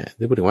บาตเนี่ย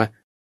ที่พูดถึงว่า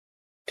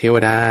เทว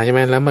ดาใช่ไหม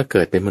แล้วมาเ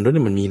กิดเป็นมนุษย์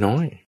มันมีน้อ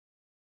ย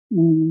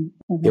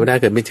เทวดา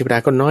เกิดเป็นเทวดา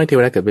ก็น้อยเทว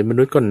ดาเกิดเป็นม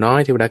นุษย์ก็น้อย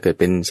เทวดาเกิด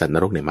เป็นสัตว์น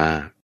รกเนี่ยมา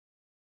ก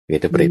เดี๋ย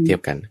วจะเปรียบเทียบ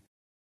กัน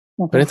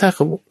เพราะฉะนั้นถ้า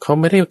เขา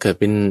ไม่ได้เกิด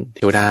เป็นเท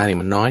วดาเนี่ย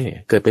มันน้อยเนี่ย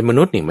เกิดเป็นม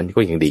นุษย์เนี่ยมัน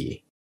ก็ยังดี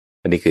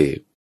อันนี้คือ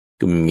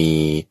มี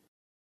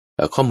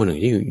ข้อมูลหนึ่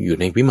งที่อยู่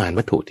ในวิมาน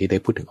วัตถุที่ได้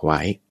พูดถึงเอาไ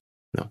ว้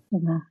เนาะ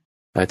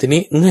ที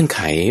นี้เงื่อนไข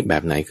แบ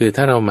บไหนคือ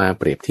ถ้าเรามา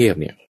เปรียบเทียบ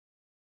เนี่ย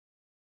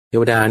เท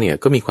วดาเนี่ย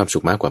ก็มีความสุ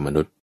ขมากกว่าม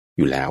นุษย์อ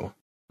ยู่แล้ว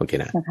โอเค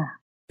นะ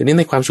ทีนี้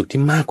ในความสุข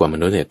ที่มากกว่าม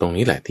นุษย์เนี่ยตรง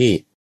นี้แหละที่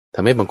ท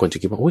ำให้บางคนจะ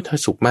คิดว่าโอ้ยถ้า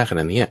สุขมากข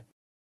นาดนี้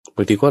บ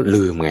างทีก็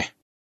ลืมไง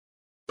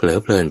เผลอ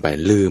เพลินไป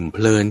ลืมเพ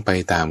ลินไป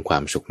ตามควา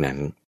มสุขนั้น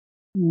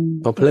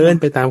พอเพลิน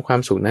ไปตามความ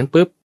สุขนั้น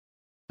ปุ๊บ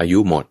อายุ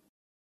หมด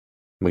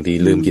บางที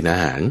ลืมกินอา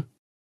หาร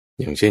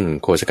อย่างเช่น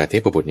โคสกัดเท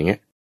พบุตรอย่างเงี้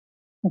ย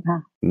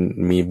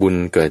มีบุญ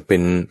เกิดเป็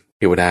นเ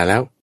ทวดาแล้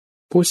ว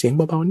พูดเสียงเ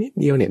บาๆนิด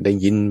เดียวเนี่ยได้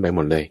ยินไปหม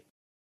ดเลย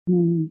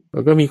แล้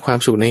วก็มีความ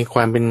สุขในคว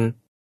ามเป็น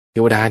เท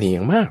วดานี่อ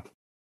ย่างมาก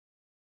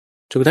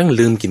จนกระทั่ง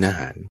ลืมกินอาห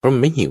ารเพราะมั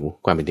นไม่หิว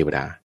ความเป็นเทวด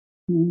า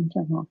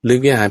ลืม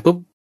กินอาหารปุ๊บ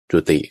จุ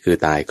ติคือ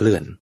ตายเคลื่อ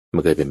นม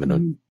าเกิดเป็นมนุษ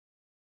ย์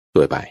ส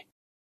วยไป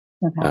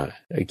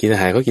กินอา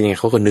หารเขากินยังไง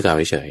เขาก็นึกเอา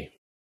เฉย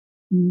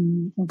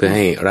เพื่อใ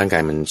ห้ร่างกา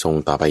ยมันทรง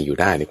ต่อไปอยู่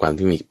ได้ในความ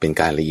ที่มีเป็น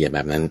การละเอียดแบ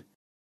บนั้น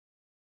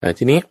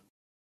ทีนี้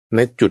ใน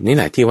จุดนี้แ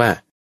หละที่ว่า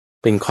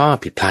เป็นข้อ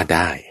ผิดพลาดไ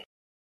ด้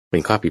เป็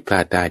นข้อผิดพลา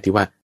ดได้ที่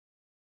ว่า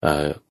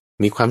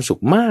มีความสุ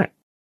ขมาก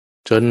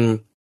จ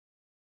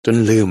น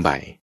ลืมไป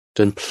จ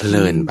นเพ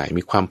ลินไป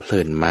มีความเพลิ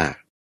นมาก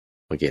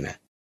โอเคนะ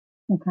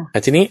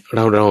ทีนี้เ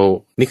รา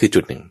นี่คือจุ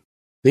ดหนึ่ง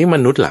นี่ม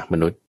นุษย์ล่ะม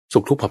นุษย์สุ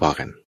ขทุกข์พอๆ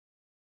กัน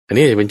อัน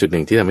นี้จะเป็นจุดห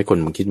นึ่งที่ทำให้คน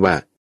มันคิดว่า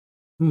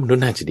มนุษ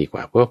ย์น่าจะดีกว่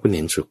าเพราะว่าคุณเ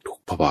ห็นสุขทุก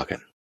ข์พอๆกัน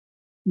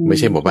ไม่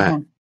ใช่บอกว่า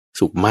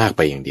สุขมากไ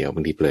ปอย่างเดียวบ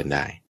างทีเพลินไ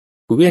ด้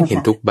คุณก็ยังเห็น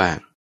ทุกข์บ้าง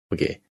โอ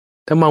เค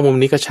ถ้ามองมุม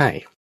นี้ก็ใช่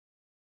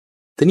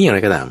แต่นี่อย่างไร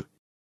ก็ตาม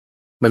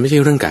มันไม่ใช่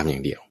เรื่องกามอย่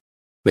างเดียว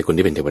ในคน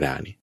ที่เป็นเทวดา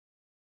นี่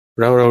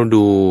เรา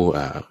ดู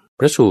พ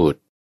ระสูตร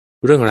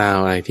เรื่องราว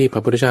อะไรที่พร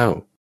ะพุทธเจ้า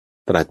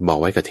ตรัสบอก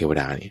ไว้กับเทว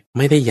ดานี่ไ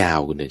ม่ได้ยาว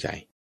คุณเดินใจ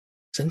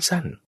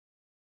สั้น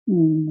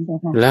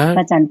ๆแล้ว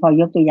อาจารย์พอ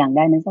ยกตัวอย่างไ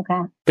ด้ไหมเจ้าค่ะ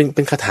เ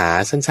ป็นคาถา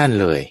สั้น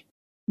ๆเลย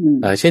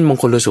เช่นมง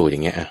คลสูตรอย่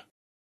างเงี้ย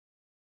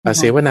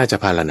เสวนาจะ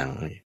พาลนัง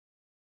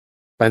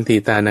ปันติ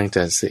ตานังจ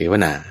ะเสว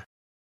นา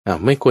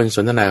ไม่ควรส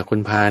นทนาคน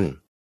พาล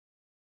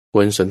ค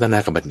วรสนทนา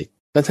กับบัณฑิต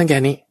สั้นๆแค่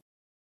นี้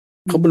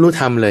เขาบรรลุ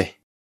ธรรมเลย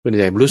คุณ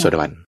ใจบรรลุโสดา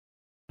บัน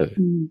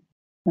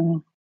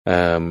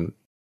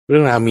เรื่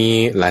องราวมี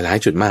หลาย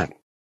ๆจุดมาก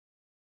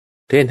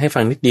เล่นให้ฟั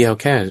งนิดเดียว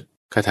แค่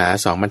คาถา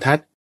2 บรรทัด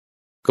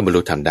ก็บรรลุ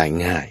ธรรมได้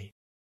ง่าย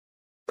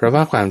เพราะว่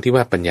าความที่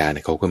ว่าปัญญาเ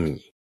นี่ยเขาก็มี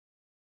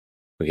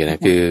โอเคนะ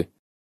คือ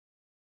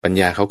ปัญ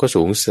ญาเขาก็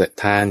สูง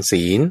ทาน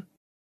ศีล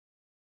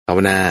ภาว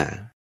นา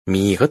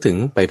มีเขาถึง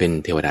ไปเป็น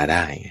เทวดาไ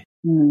ด้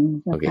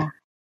โอเค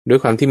ด้วย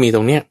ความที่มีต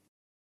รงเนี้ย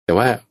แต่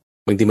ว่า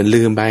บางทีมัน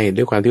ลืมไป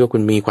ด้วยความที่ว่าคุ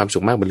ณมีความสุ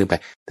ขมากมันลืมไป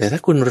แต่ถ้า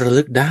คุณระ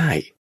ลึกได้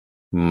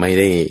ไม่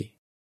ได้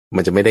มั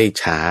นจะไม่ได้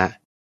ช้า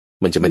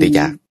มันจะไม่ได้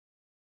ยาก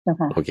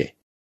โอเค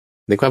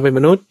ในความเป็นม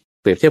นุษย์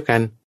เปรียบเทียบกั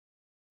น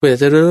เพื่อ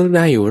จะระลึกไ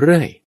ด้อยู่เรื่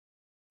อย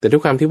แต่ด้ว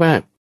ยความที่ว่า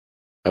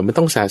มัน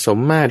ต้องสะสม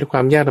มากด้วยคว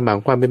ามยากลำบาก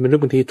ความเป็นมนุษ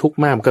ย์บางทีทุกข์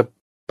มากมันก็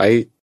ไป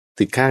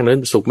ติดข้างนั้น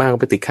สุขมากก็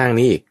ไปติดข้าง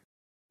นี้อีก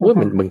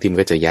มันบางทีมัน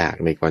ก็จะยาก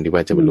ในความที่ว่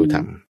าจะบรรลุธร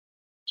รม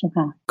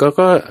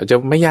ก็จะ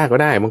ไม่ยากก็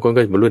ได้บางคน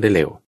ก็บรรลุได้เ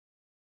ร็ว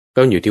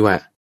ก็อยู่ที่ว่า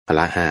พล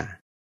ะ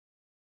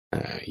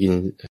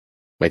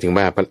5หมายถึง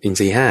ว่าอิน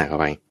ทรีย์5เข้า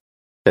ไป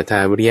แต่ถ้า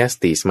วิริยะส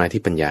ติสมาธิ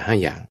ปัญญา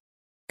5อย่าง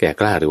แก่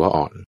กล้าหรือว่า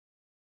อ่อน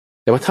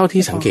แต่ว่าเท่า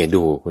ที่สังเกต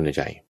ดูคุณใ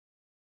จ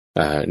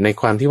ใน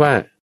ความที่ว่า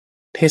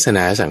เทศน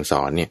าสั่งส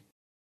อนเนี่ย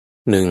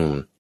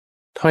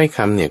1ถ้อยค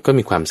ำเนี่ยก็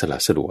มีความสลั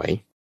ดสลวย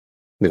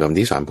ในคำ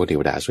ที่สอนพวกเท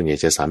วดาส่วนใหญ่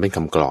จะสอนเป็นค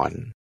ำกลอน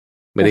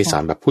ไม่ได้สอ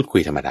นแบบพูดคุ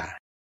ยธรรมดา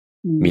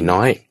มีน้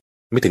อย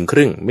ไม่ถึงค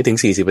รึ่งไม่ถึง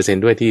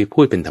 40% ด้วยที่พู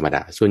ดเป็นธรรมด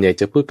าส่วนใหญ่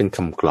จะพูดเป็นค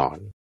ำกลอน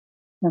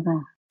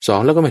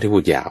2แล้วก็ไม่ได้พู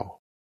ดยาว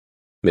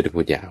ไม่ได้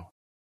พูดยาว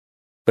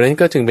เพราะฉะนั้น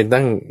ก็จึงเป็น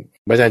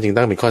อาจารย์จึง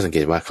ตั้งเป็นข้อสังเก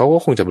ตว่าเขาก็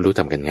คงจะบรรลุธ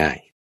รรมกันง่าย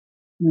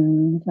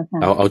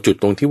เอาจุด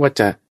ตรงที่ว่า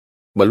จะ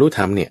บรรลุธ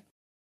รรมเนี่ย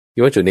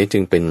ที่ว่าจุดนี้จึ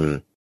งเป็น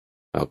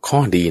ข้อ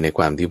ดีในค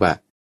วามที่ว่า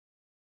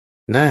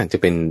น่าจะ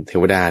เป็นเท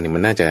วดาเนี่ยมั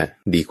นน่าจะ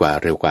ดีกว่า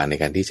เร็วกว่าใน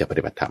การที่จะป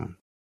ฏิบัติธรรม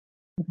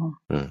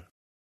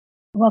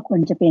เพราะว่าคน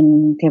จะเป็น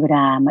เทวด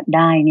าไ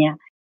ด้เนี่ย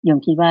โยม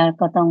คิดว่า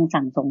ก็ต้อง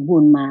สั่งสมบุ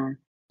ญมา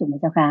ถูกไหม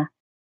เจ้าคะ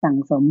สั่ง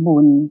สมบุ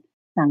ญ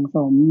สั่งส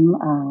ม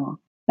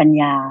ปัญ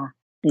ญา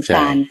หรือก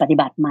ารปฏิ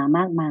บัติมาม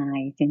ากมาย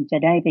จึงจะ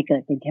ได้ไปเกิ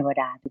ดเป็นเทว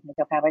ดาถูกไหมเ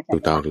จ้าคะถู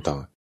กต้อง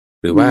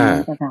หรือว่า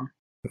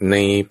ใน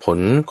ผล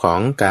ของ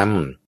กรรม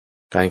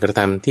การกระท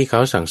ำที่เขา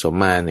สั่งสม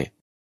มาเนี่ย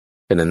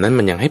ขณะนั้น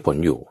มันยังให้ผล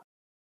อยู่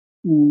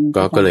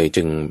ก็เลย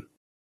จึง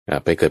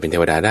ไปเกิดเป็นเท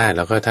วดาได้แ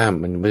ล้วก็ถ้า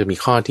มันจะมี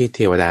ข้อที่เ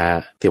ท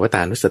วต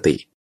านุสติ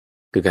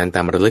คือการต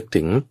ามระลึก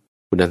ถึง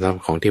คุณธรรม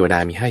ของเทวดา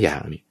มี5อย่า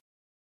งนี่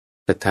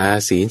ศรัทธา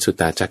ศีลสุต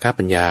ตะจาระ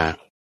ปัญญา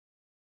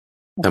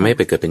ทำให้ไ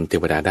ปเกิดเป็นเท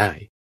วดาได้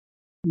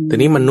ที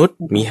นี้มนุษย์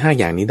มี5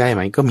อย่างนี้ได้ไห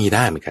มก็มีไ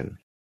ด้เหมือนกัน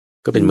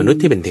ก็เป็นมนุษย์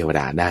ที่เป็นเทวด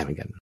าได้เหมือน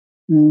กัน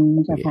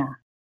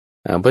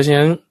เพราะฉะ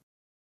นั้น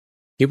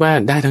คิดว่า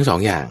ได้ทั้งสอง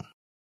อย่าง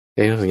ไ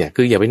ด้ทั้งสองอย่าง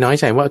คืออย่าไปน้อย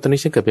ใจว่าตอนนี้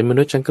ฉันเกิดเป็นม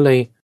นุษย์ฉันก็เลย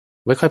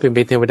ไม่ค่อยเป็น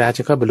เทวดา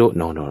ฉันก็บรรลุ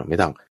โนไม่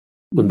ต้อง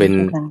คุณเป็น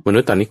มนุ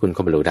ษย์ตอนนี้คุณ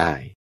ก็บรรลุได้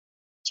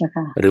ใช่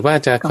ค่ะหรือว่า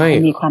จะค่อย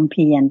มีความเ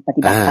พียรปฏิ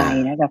บัติไป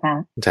นะเจ้าค่ะ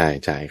ใช่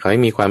ใช่เขาให้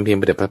มีความเพียร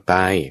ปฏิบัติไป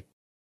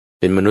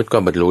เป็นมนุษย์ก็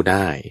บรรลุไ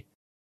ด้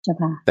ใช่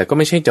ค่ะแต่ก็ไ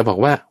ม่ใช่จะบอก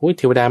ว่าอุ้ย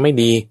เทวดาไม่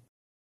ดี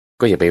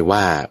ก็อย่าไปว่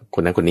าค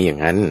นนั้นคนนี้อย่า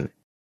งนั้น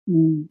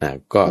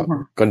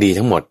ก็ดี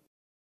ทั้งหมด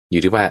อ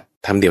ยู่ที่ว่า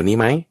ทำเดี๋ยวนี้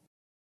ไหม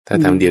ถ้า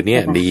ทำเดี๋ยวนี้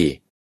ดี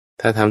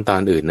ถ้าทำตอ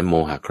นอื่นนั้นโม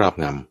หะครอบ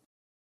ง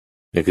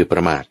ำนี่คือปร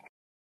ะมาท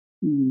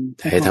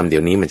ถ้าให้ทำเดี๋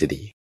ยวนี้มันจะ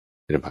ดี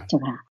ใช่ไหมใช่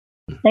ค่ะ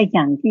ได้อ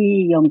ย่างที่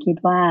โยมคิด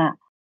ว่า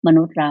ม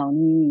นุษย์เรา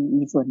นี่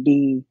มีส่วน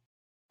ดี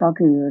ก็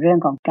คือเรื่อง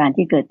ของการ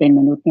ที่เกิดเป็น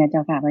มนุษย์เนี่ยเจ้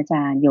าค่ะพระอาจ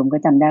ารย์โยมก็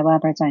จำได้ว่า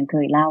พระอาจารย์เค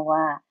ยเล่า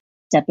ว่า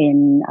จะเป็น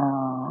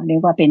เรีย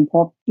กว่าเป็นภ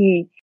พที่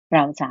เร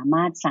าสาม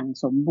ารถสั่ง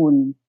สมบุญ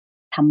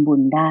ทำบุ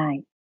ญได้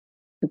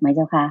ถูกไหมเ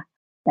จ้าค่ะ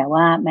แต่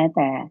ว่าแม้แ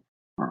ต่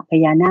พ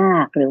ญานา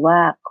คหรือว่า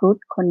ครุฑ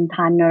คน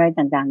ทันอะไร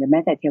ต่างๆหรือแม้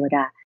แต่เทวด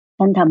า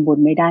ท่านทำบุญ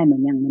ไม่ได้เหมือ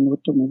นอย่างมนุษ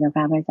ย์ถูกไหมเจ้า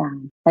ค่ะพระอาจาร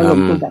ย์ถ้าโยม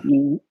พูดแบบ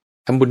นี้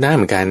ทำบุญได้เ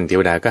หมือนกันเท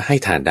วดาก็ให้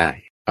ทานได้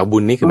เอาบุ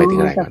ญนี่คือหมายถึง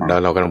อะไรก่อ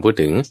นเรากำลังพูด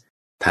ถึง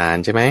ทาน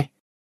ใช่ไหม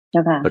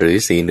หรือ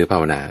ศีลหรือภา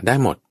วนาได้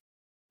หมด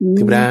เท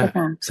วดา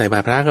ใส่บา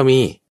ตรพระก็มี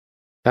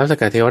แล้วส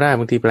กัดเทวดา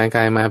บางทีแปลงก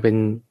ายมาเป็น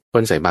ค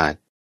นใส่บาตร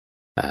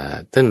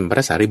ท่านพร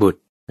ะสารีบุตร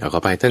เอาเข้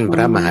าไปท่านพ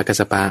ระมหากัส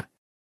สปะ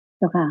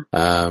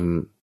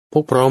พ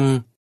วกพรหม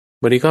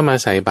บางทีก็มา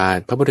ใส่บาตร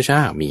พระพุทธเจ้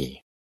ามี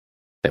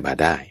ใส่บาตร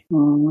ได้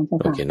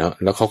โอเคเนาะ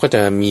แล้วเขาก็จ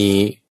ะมี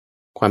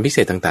ความพิเศ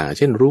ษต่างๆเ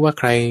ช่นรู้ว่า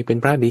ใครเป็น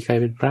พระดีใคร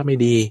เป็นพระไม่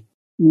ดี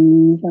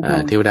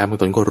เทวดาบาง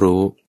ตนก็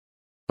รู้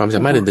ความส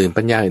ามารถอื่นๆ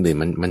ปัญญาอื่น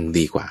ๆมัน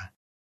ดีกว่า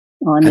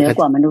เหนือ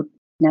กว่ามนุษย์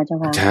นะเจ้า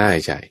ค่ะใช่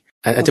ใช่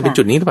อาจจะเป็น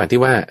จุดนี้หรือเปล่า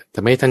ที่ว่าท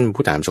ำให้ท่าน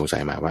ผู้ถามสงสั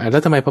ยมาว่าแล้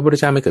วทำไมพระพุทธ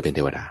เจ้าไม่เกิดเป็นเ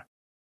ทวดา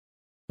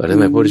แล้วทำ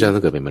ไมพระพุทธเจ้าต้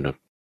องเกิดเป็นมนุษย์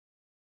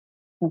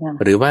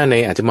หรือว่าใน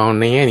อาจจะมอง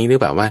ในแง่นี้หรือ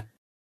เปล่าว่า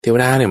เทว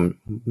ดาเนี่ย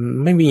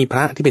ไม่มีพร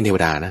ะที่เป็นเทว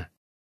ดานะ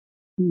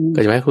ก็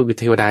จะหมายคือ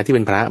เทวดาที่เ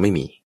ป็นพระไม่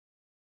มี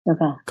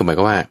ก็หมาย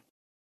ก็ว่า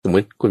สมม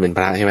ติคุณเป็นพ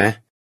ระใช่ไหม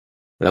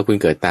แล้วคุณ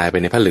เกิดตายไป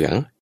ในผ้าเหลือง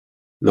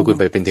แล้วคุณ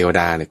ไปเป็นเทว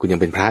ดาเนี่ยคุณยัง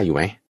เป็นพระอยู่ไห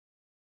ม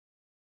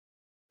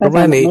เพราะ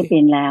ว่าในไม่เ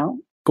ป็นแล้ว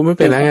กูไม่เ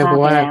ป็นแล้วไงเพรา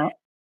ะว่า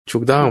ถู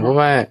กต้องเพราะ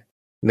ว่า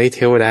ในเท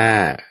วดา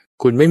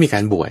คุณไม่มีกา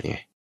รบวชไง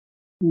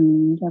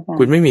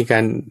คุณไม่มีกา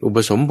รอุป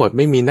สมบทไ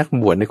ม่มีนัก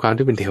บวชในความ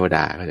ที่เป็นเทวด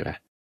าเข้าใจไหม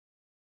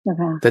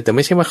แต่ไ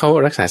ม่ใช่ว่าเขา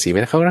รักษาศีลไม่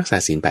ได้เขารักษา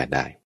ศีล 8ไ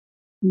ด้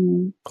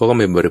เขาก็ไ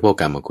ม่บริโภค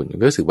กรรมของคุณ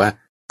รู้สึกว่า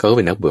เขาก็เ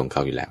ป็นนักบวชของเข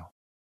าอยู่แล้ว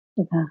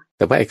แ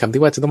ต่ว่าไอ้คำ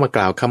ที่ว่าจะต้องมาก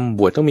ล่าวคำ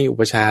บวชต้องมีอุ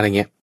ปชาอะไรเ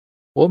งี้ย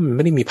โอ้มันไ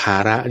ม่ได้มีภา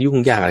ระยุ่ง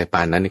ยากอะไรป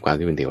านนั้นในความ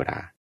ที่เป็นเทวดา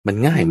มัน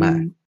ง่ายมาก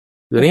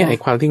ตัวนี้ไอ้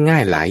ความที่ง่า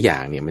ยหลายอย่า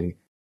งเนี่ยมัน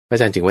พระอ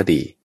าจารย์จึงว่า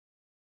ดี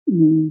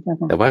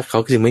แต่ว่าเขา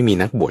จึงไม่มี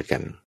นักบวชกั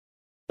น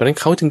เพราะฉะนั้น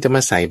เขาจึงจะม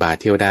าใส่บาตร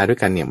เทวดาด้วย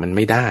กันเนี่ยมันไ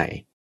ม่ได้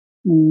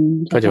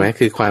เข้าใจไหม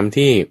คือความ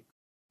ที่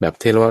แบบ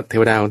เท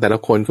วดาของแต่ละ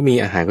คนก็มี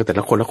อาหารของแต่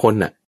ละคนละคน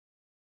น่ะ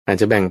อาจ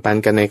จะแบ่งปัน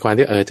กันในความ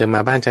ที่เธอม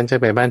าบ้านฉันฉัน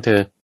ไปบ้านเธอ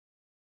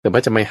แต่ว่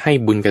าจะไม่ให้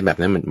บุญกันแบบ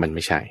นั้นมันไ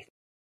ม่ใช่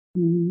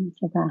ใ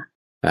ช่ค่ะ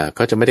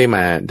ก็จะไม่ได้ม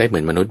าได้เหมื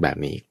อนมนุษย์แบบ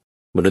นี้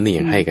มนุษย์นี่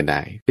ยังให้กันได้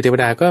คือเทว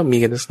ดาก็มี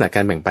ลักษณะก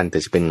ารแบ่งปันแ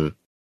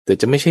ต่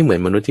จะไม่ใช่เหมือ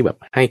นมนุษย์ที่แบบ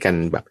ให้กัน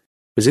แบบ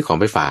ไปซื้อของ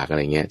ไปฝากอะไร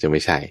เงี้ยจะไ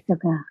ม่ใช่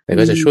แต่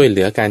ก็จะช่วยเห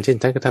ลือกันเช่น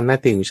ฉันก็ทำหน้า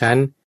ที่ของฉัน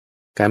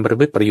การประ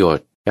พฤติประโยช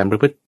น์การประ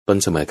พฤติตน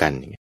เสมอกัน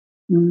อย่างเงี้ย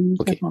โ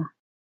อเค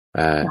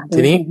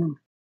ทีนี้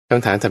ค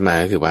ำถามถัดมา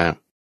ก็คือว่า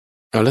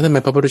แล้วทำไม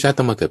พระพุทธเจ้า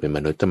ต้องมาเกิดเป็นม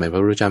นุษย์ทำไมพร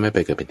ะพุทธเจ้าไม่ไป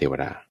เกิดเป็นเทว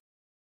ดา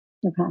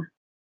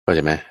เข้าใจ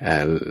ไหม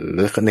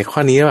ในข้อ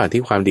นี้ว่า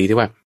ที่ความดีที่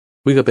ว่า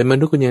คุณเกิดเป็นม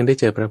นุษย์คุณยังได้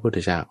เจอพระพุทธ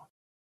เจ้า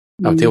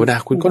เทวดา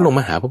คุณก็ลงม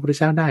าหาพระพุทธ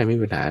เจ้าได้ไม่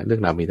มีปัญหาเรื่อ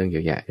งราวมีตั้งเยอ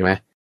ะแยะใช่ไหม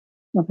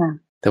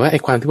แต่ว่าไอ้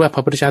ความที่ว่าพร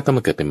ะพุทธเจ้าต้องม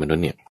าเกิดเป็นมนุษ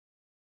ย์เนี่ย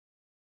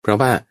เพราะ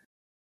ว่า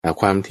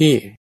ความที่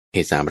เห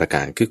ตุ3ประก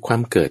ารคือควา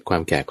มเกิดควา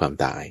มแก่ความ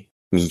ตาย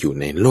มีอยู่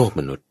ในโลก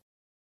มนุษย์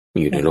มี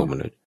อยู่ในโลกม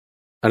นุษย์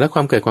แล้วคว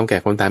ามเกิดความแก่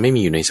ความตายไม่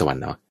มีอยู่ในสวรร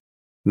ค์เนาะ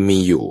มี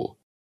อยู่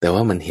แต่ว่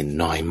ามันเห็น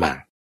น้อยมาก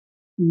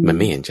มัน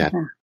ไม่เห็นชัด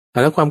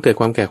แล้วความเกิด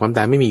ความแก่ความต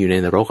ายไม่มีอยู่ใน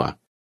นรกเหรอ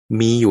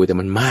มีอยู่แต่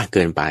มันมากเ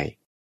กินไป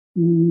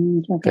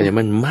ก็จะ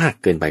มันมาก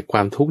เกินไปคว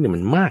ามทุกข์เนี่ยมั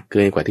นมากเ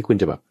กินกว่าที่คุณ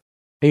จะแบบ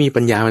ไม่มี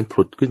ปัญญามัน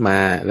ผุดขึ้นมา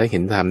แล้วเห็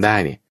นทำได้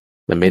เนี่ย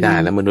มันไม่ได้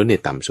แล้วมนุษย์เนี่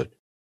ยต่ำสุด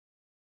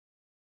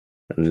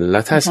แล้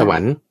วถ้าสวร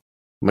รค์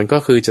มันก็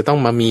คือจะต้อง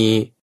มามี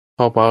พ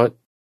อ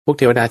พวก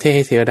เทวดาเทศใ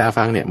ห้เทวดา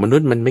ฟังเนี่ยมนุษ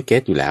ย์มันไม่เก็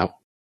ตอยู่แล้ว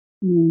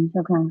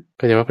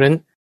ก็จะว่าเพราะฉะนั้น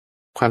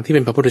ความที่เ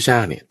ป็นพระพุทธเจ้า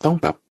เนี่ยต้อง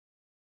แบบ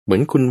เหมือ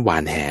นคุณหวา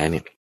นแหเ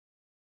นี่ย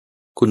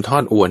คุณทอ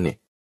ดอวนเนี่ย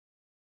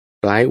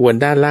ปลายอวน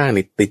ด้านล่าง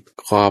นี่ติด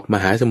ขอบม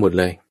หาสมุทร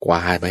เลยกวา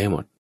ดไปให้หม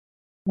ด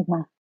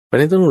เพราะฉะ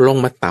นั้นต้องลง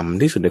มาต่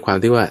ำที่สุดในความ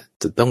ที่ว่า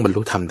จะต้องบรร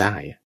ลุธรรมได้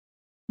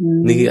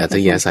นี่คืออัต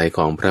ยาศัยข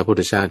องพระพุท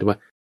ธเจ้าที่ว่า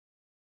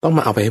ต้องม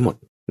าเอาไปให้หมด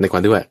ในควา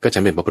มที่ว่าก็ฉั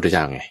นเป็นพระพุทธเจ้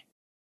าไง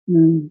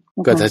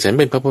ก็ถ้าฉัน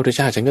เป็นพระพุทธเ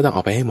จ้าฉันก็ต้องเอ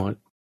าไปให้หมด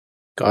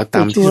ก็เอาต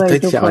ามที่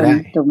จะเอาได้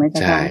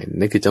ใช่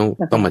นั่นคือ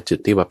ต้องมาจุด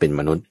ที่ว่าเป็น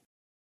มนุษย์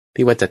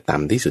ที่ว่าจะต่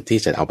ำที่สุดที่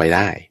จะเอาไปไ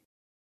ด้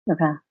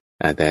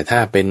แต่ถ้า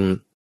เป็น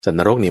สัตว์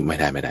นรกนี่ไม่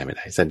ได้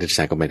สัตว์เดรัจฉ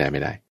านก็ไม่ไ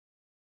ด้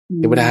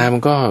เทวดามั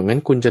นก็งั้น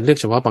คุณจะเลือก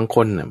เฉพาะบางค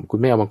นคุณ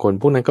ไม่เอาบางคน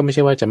พวกนั้นก็ไม่ใ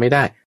ช่ว่าจะไม่ไ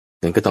ด้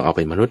งั้นก็ต้องเอาเ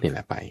ป็นมนุษย์นี่แหล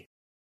ะไป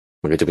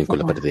มันก็จะเป็นคน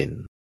ละประเด็น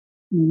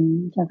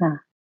เจ้าค่ะ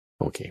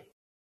โอเค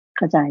เ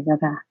ข้าใจเจ้า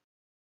ค่ะ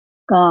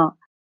ก็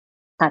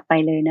ถัดไป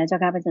เลยนะเจ้า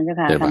ค่ะพระอาจารย์เจ้า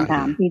ค่ะคำถ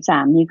ามที่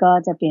3นี่ก็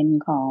จะเป็น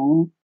ของ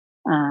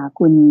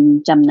คุณ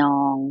จำนอ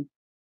ง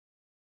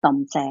ต่อม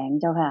แสง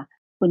เจ้าค่ะ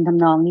คุณท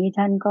ำนองนี้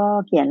ท่านก็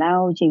เขียนเล่า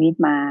ชีวิต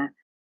มา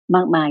ม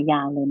ากมายย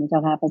าวเลยนะเจ้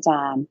าค่ะพระอาจ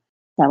ารย์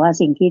แต่ว่า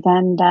สิ่งที่ท่า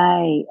นได้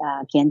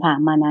เขียนถาม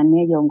มานั้นเ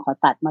นี่ยโยมขอ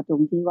ตัดมาตร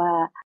งที่ว่า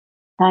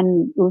ท่าน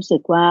รู้สึ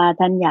กว่า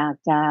ท่านอยาก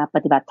จะป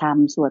ฏิบัติธรรม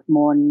สวดม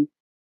นต์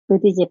เพื่อ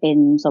ที่จะเป็น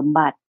สม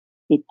บัติ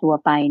ติดตัว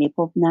ไปในภ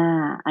พหน้า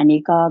อันนี้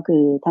ก็คื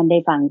อท่านได้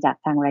ฟังจาก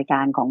ทางรายก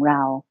ารของเร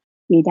า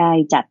ที่ได้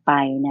จัดไป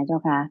นะเจ้า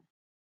ค่ะ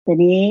ที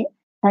นี้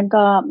ท่าน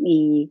ก็มี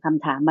ค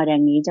ำถามมาดั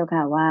งนี้เจ้า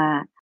ค่ะว่า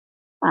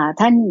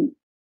ท่าน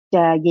จ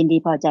ะยินดี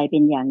พอใจเป็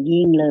นอย่าง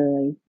ยิ่งเล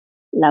ย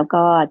แล้ว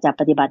ก็จะ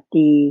ปฏิบัติ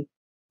ดี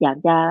อยาก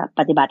จะป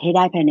ฏิบัติให้ไ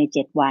ด้ภายใน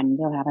7 วันเ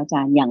จ้าค่ะพระอาจ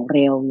ารย์อย่างเ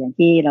ร็วอย่าง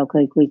ที่เราเค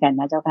ยคุยกัน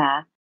นะเจ้าค่ะ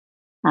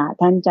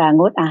ท่านจะ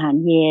งดอาหาร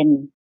เย็น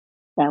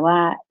แต่ว่า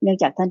เนื่อง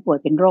จากท่านป่วย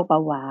เป็นโรคเบา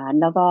หวาน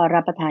แล้วก็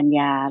รับประทานย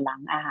าหลั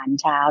งอาหาร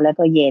เช้าแล้ว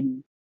ก็เย็น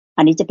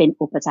อันนี้จะเป็น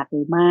อุปสรรคห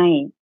รือไม่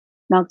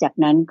นอกจาก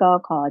นั้นก็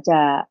ขอจะ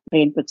เ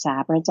รียนปรึกษา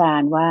พระอาจา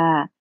รย์ว่า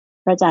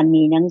พระอาจารย์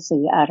มีหนังสื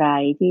ออะไร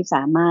ที่ส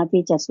ามารถ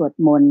ที่จะสวด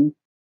มนต์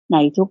ใน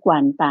ทุกวั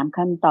นตาม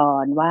ขั้นตอ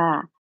นว่า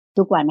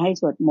ทุกวันให้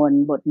สวดมน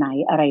ต์บทไหน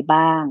อะไร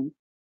บ้าง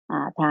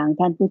ทาง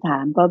ท่านผู้ถา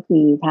มก็คื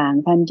อทาง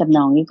ท่านจำน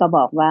องนี่ก็บ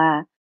อกว่า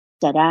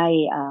จะได้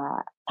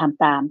ท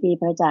ำตามที่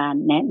พระอาจาร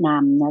ย์แนะน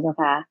ำนะเจ้า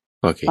ค่ะ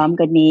okay. พร้อม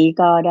กันนี้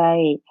ก็ได้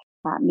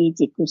มี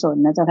จิตกุศล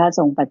นะเจ้าค่ะ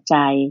ส่งปัจ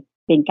จัย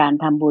เป็นการ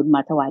ทำบุญม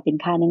าถวายเป็น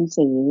ค่าหนัง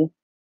สือ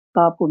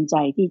ก็ภูมิใจ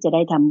ที่จะไ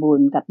ด้ทำบุ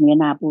ญกับเนื้อ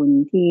นาบุญ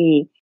ที่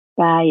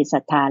ได้ศรั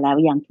ทธาแล้ว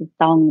อย่างถูก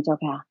ต้องเจ้า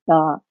ค่ะก็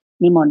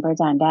นิมนต์พระอ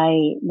าจารย์ได้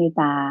เมต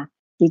ตา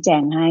ชี้แจ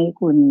งให้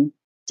คุณ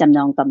จำน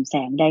องต่อมแส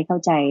งได้เข้า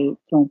ใจ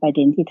ตรงประเ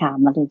ด็นที่ถาม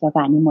มาเลยเจ้า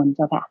ค่ะนิมนต์เ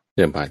จ้าค่ะเ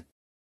รื่องผ่าน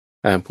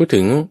พูดถึ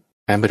ง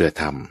การปฏิบัติ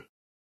ธรรม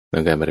เรื่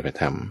องการปฏิบัติ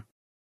ธรรม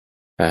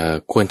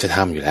ควรจะท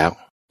ำอยู่แล้ว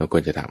เราค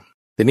วรจะท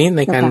ำทีนี้ใ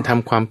นการท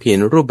ำความเพียร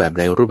รูปแบบใ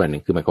ดรูปแบบหนึ่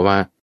งคือหมายความว่า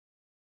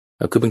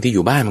คือบางทีอ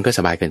ยู่บ้านมันก็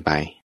สบายเกินไป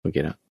โอเค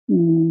เนาะ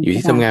อยู่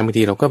ที่ทำงานบาง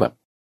ทีเราก็แบบ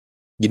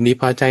ยินดี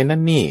พอใจนั่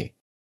นนี่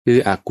คือ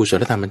อกุศ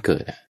ลธรรมมันเกิ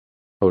ด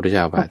พระพุทธเจ้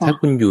าว่าถ้า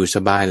คุณอยู่ส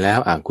บายแล้ว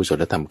อกุศ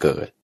ลธรรมเกิ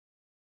ด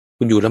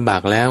คุณอยู่ลำบา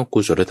กแล้วกุ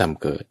ศลธรรม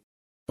เกิด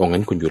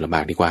งั้นคุณอยู่ลำบ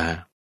ากดีกว่า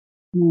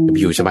จะไป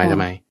อยู่สบายทำ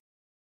ไม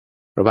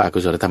เพราะว่าอกุ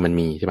ศลธรรมมัน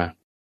มีใช่ปะ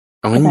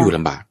งั้นอยู่ล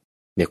ำบาก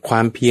เนี่ยคว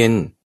ามเพียร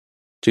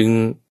จึง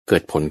เกิ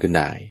ดผลขึ้นไ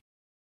ด้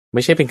ไ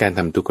ม่ใช่เป็นการท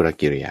ำทุกข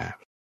กิริยา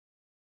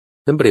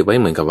ท่านเปรียบไว้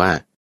เหมือนกับว่า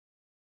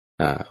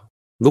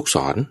ลูกศ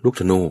รลูก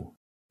ธนู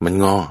มัน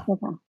งอ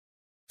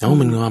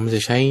มันงอมันจ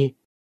ะใ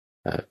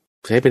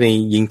ช้ไปใน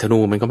ยิงธนู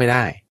มันก็ไม่ไ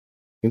ด้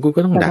งั้นคุณ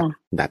ก็ต้อง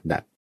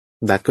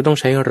ดัดก็ต้อง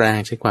ใช้แรง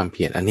ใช้ความเ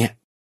พียรอันเนี้ย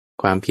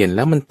ความเพียรแ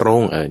ล้วมันตร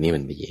งนี่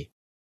มันดี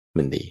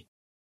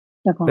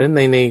เพราะฉะนั้น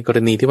ในกร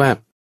ณีที่ว่า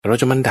เรา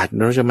จะมันดัด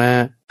เราจะมา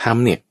ท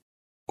ำเนี่ย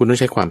คุณต้อง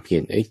ใช้ความเพีย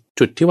ร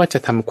จุดที่ว่าจะ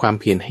ทำความ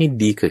เพียรให้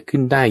ดีเกิดขึ้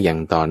นได้อย่าง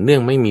ต่อเนื่อ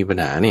งไม่มีปัญ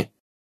หาเนี่ย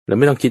เรา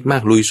ไม่ต้องคิดมา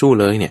กลุยสู้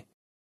เลยเนี่ย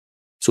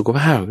สุขภ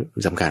าพ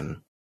สำคัญ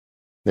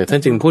เดี๋ยวท่า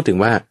นจึงพูดถึง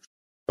ว่า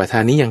ประธา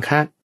นนี้ยังคะ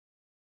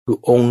คือ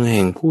องค์แ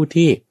ห่งผู้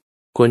ที่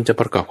ควรจะ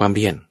ประกอบความเ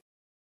พียร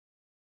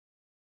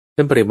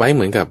ท่านเปรียบไว้เห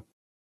มือนกับ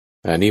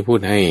นี่พูด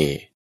ให้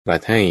รั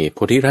ฐให้โพ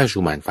ธิราช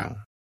กุมารฟัง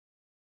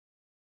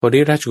โพธิ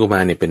ราชกุมา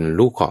รเนี่ยเป็น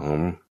ลูกของ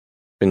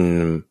เป็น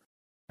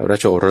รา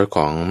ชโอรสข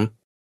อง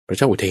พระเ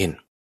จ้าอุเทน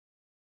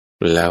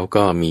แล้ว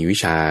ก็มีวิ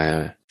ชา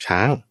ช้า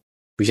ง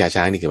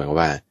นี่คือหมายความ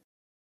ว่า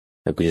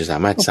คุณจะสา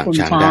มารถสั่ง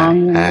ช้างได้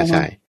ใ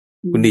ช่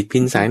คุณดิดพิ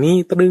นสายนี้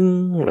ตรึง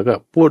แล้วก็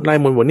พูดไล่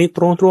มนต์บทนี้ต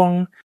รง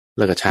แ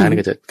ล้วก็ช้างนี่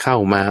ก็จะเข้า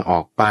มาออ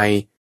กไป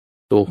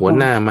ตัวหัว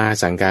หน้ามา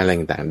สั่งการอะไร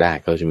ต่างๆได้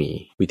ก็จะมี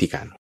วิธีก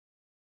าร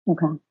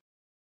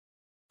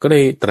ก็เล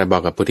ยตรัสบอ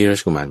กกับโพธิรา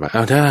ชกุมารว่า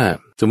ถ้า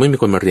สมมติมี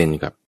คนมาเรียน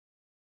กับ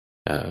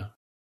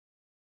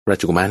รา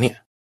ชกุมารเนี่ย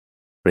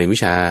เรียนวิ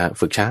ชา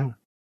ฝึกช้าง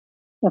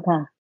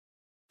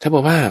ถ้าบ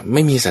อกว่าไ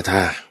ม่มีศรัทธ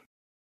า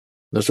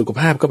แล้วสุข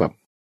ภาพก็แบบ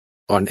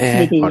อ่อนแอ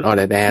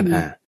แอด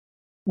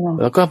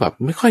แล้วก็แบบ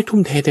ไม่ค่อยทุ่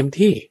มเทเต็ม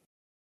ที่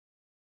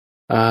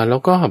แล้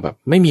วก็แบบ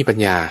ไม่มีปัญ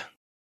ญา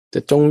จะ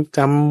จงจ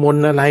ำมน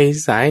อะไร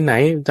สายไหน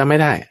จำไม่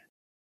ได้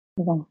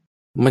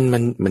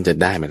มันจะ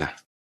ได้ไหมล่ะ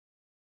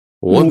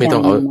โอ้ไม่ต้อ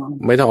ง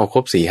เอาคร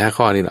บ 4-5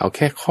 ข้อนี่เอาแ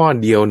ค่ข้อ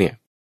เดียวเนี่ย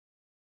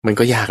มัน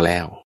ก็ยากแล้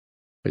ว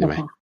เข้าใจไหม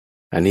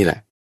อันนี้แหละ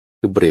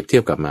คือเปรียบเที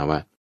ยบกับมาว่า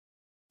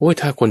โอ้ย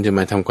ถ้าคนจะม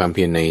าทำความเ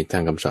พียรในทา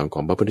งคำสอนขอ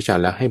งพระพุทธเจ้า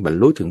แล้วให้บรร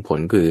ลุถึงผล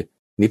คือ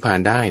นิพพาน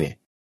ได้เนี่ย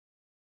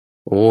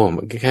โอ้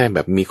มันแค่แบ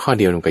บมีข้อ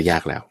เดียวมันก็ยา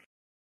กแล้ว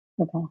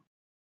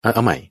เอ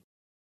าใหม่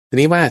ที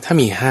นี้ว่าถ้า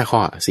มี5 ข้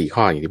อ 4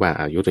 ข้ออย่างที่ว่า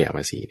ยกตัวอย่าง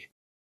มา4เนี่ย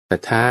แต่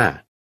ถ้า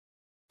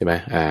ใช่ไหม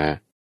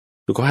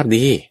สุขภาพ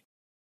ดี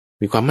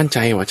มีความมั่นใจ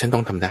ว่าฉันต้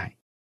องทำได้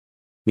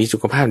มีสุ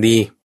ขภาพดี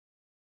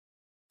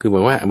คือเหมื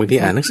อนว่าบางที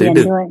อ่านหนังสือ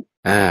ดึก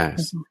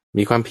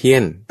มีความเพีย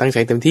รตั้งใจ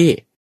เต็มที่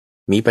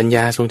มีปัญญ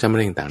าทรงจำอะไ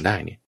รต่างๆได้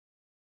เนี่ย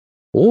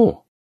โอ้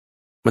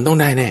มันต้อง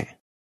ได้แน่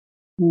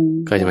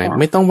เข้าใจไหม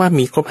ไม่ต้องว่า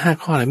มีครบ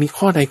5 ข้อแล้วมี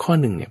ข้อใดข้อ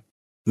หนึ่งเนี่ย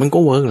มันก็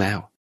เวิร์กแล้ว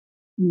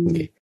โอเค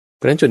เพ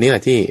ราะฉะนั้นจุดนี้แหล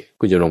ะที่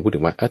คุณจะลงพูดถึ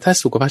งว่าถ้า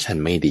สุขภาพฉัน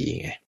ไม่ดี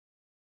ไง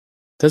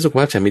ถ้าสุขภ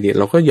าพฉันไม่ดี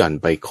เราก็หย่อน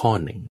ไปข้อ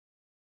หนึ่ง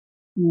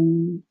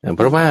เ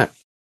พราะว่า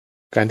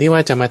การที่ว่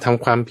าจะมาท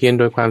ำความเพียร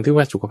โดยความที่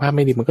ว่าสุขภาพไ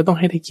ม่ดีมันก็ต้อง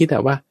ให้ได้คิด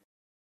ว่า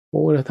โ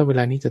อ้แล้วถ้าเวล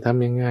านี้จะท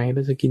ำยังไงแล้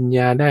วจะกินย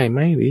าได้ไหม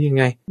หรือยัง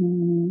ไง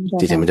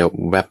จิตใจมันจะ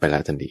แวบไปแล้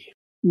วทันที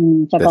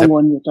จะกังว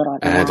ลอยู่ตลอด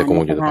เวลาจะกัง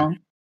วลอยู่ตลอด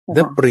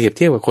ถ้าเปรียบเ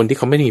ทียบกับคนที่เ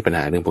ขาไม่มีปัญห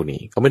าเรื่องพวก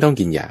นี้เขาไม่ต้อง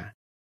กินยา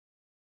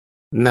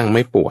นั่งไ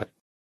ม่ปวด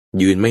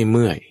ยืนไม่เ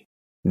มื่อย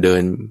เดิ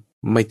น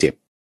ไม่เจ็บ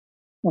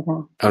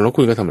เอาแล้ว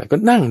คุณก็ทำอะไรก็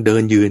นั่งเดิ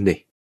นยืนดิ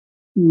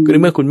ก็ใน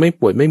เมื่อคุณไม่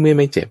ปวดไม่เมื่อย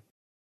ไม่เจ็บ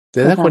แต่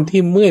ถ้าคน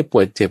ที่เมื่อยป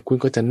วดเจ็บคุณ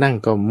ก็จะนั่ง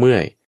ก็เมื่อ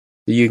ย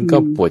จะยืนก็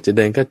ปวดจะเ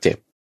ดินก็เจ็บ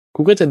คุ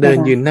ณก็จะเดิน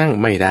ยืนนั่ง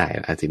ไม่ได้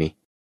ละทีนี้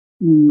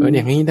อ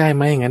ย่างนี้ได้ไ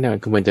หมงั้นเนี่ย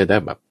คือมันจะได้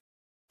แบบ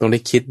ต้องได้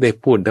คิดได้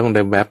พูดต้องไ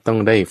ด้แวบต้อง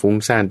ได้ฟุ้ง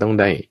ซ่านต้อง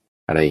ได้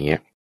อะไรอย่างเงี้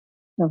ย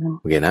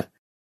โอเคนะ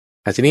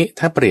ทีนี้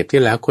ถ้าเปรียบเทีย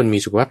บแล้วคนมี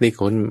สุขภาพดี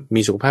คน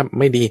มีสุขภาพ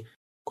ไม่ดี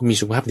คุณมี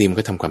สุขภาพดีมัน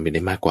ก็ทำความเป็นไ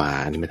ด้มากกว่า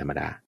อันนี้ไม่ธรรม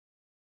ดา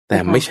แต่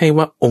ไม่ใช่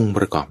ว่าองค์ป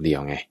ระกอบเดียว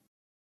ไง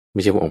ไ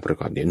ม่ใช่ว่าองค์ประ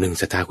กอบเดียวหนึ่ง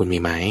ศรัทธาคุณมี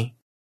ไหม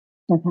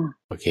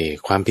โอเค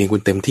ความเพียรคุ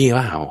ณเต็มที่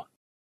ว่าเอา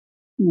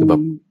คือแบ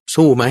บ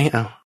สู้ไหมเอ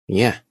าอย่าง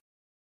เงี้ย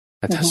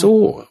ถ้าสู้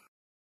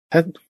ถ้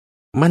า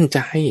มั่นใจ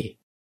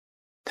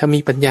ถ้ามี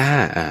ปัญญา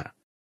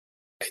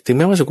ถึงแ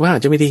ม้ว่าสุขภาพอ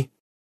าจจะไม่ดี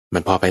มั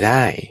นพอไปไ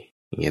ด้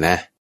อย่างเงี้ยนะ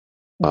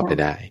พอไป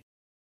ได้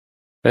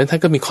แล้วท่า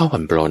นก็มีข้อผ่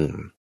อนปลน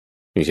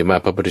อย่างเช่นว่า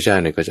พระพุทธเจ้า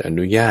เนี่ยก็จะอ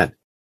นุญาต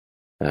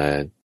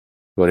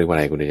เรียกว่าอะ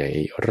ไรคุณใหญ่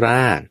ร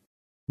าก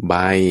ใบ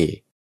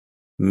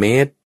เม็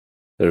ด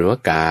หรือว่า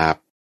กาบ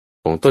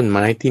ของต้นไ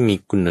ม้ที่มี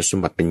คุณสม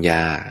บัติเป็นย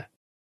า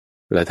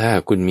แล้วถ้า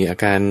คุณมีอา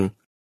การ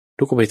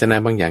ทุกขเวทนา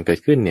บางอย่างเกิด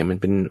ขึ้นเนี่ยมัน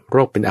เป็นโร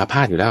คเป็นอาพ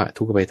าธอยู่แล้ว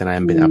ทุกขเวทนา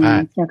เป็นอาพา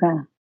ธ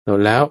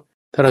แล้ว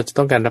ถ้าเราจะ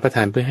ต้องการรับประท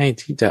านเพื่อให้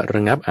ที่จะร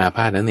ะงับอาพ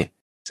าธนั้นเนี่ย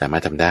สามาร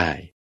ถทำได้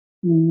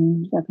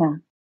เจ้าค่ะ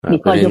มี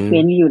ข้อยกเ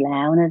ว้นอยู่แล้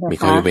วนะเจ้าค่ะมี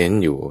ข้อยกเว้น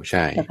อยู่ใ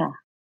ช่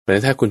เพราะฉะ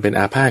นั้นถ้าคุณเป็น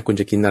อาพาธคุณ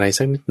จะกินอะไร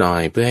สักนิดหน่อ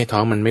ยเพื่อให้ท้อ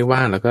งมันไม่ว่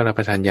างแล้วก็รับป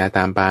ระทานยาต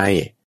ามไป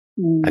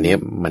อันนี้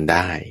มันไ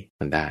ด้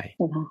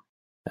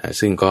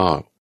ซึ่ง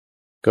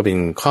ก็เป็น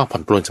ข้อผ่อ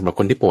นปลนสำหรับ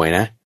คนที่ป่วยน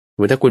ะ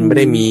ถ้าคุณไม่ไ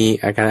ด้มี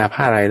อาการอาพ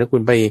าธอะไรแล้วคุ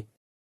ณไป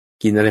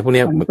กินอะไรพวก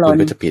นี้คุณ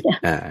ก็จะผิด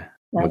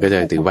มันก็จะ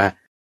ถือว่า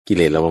กิเ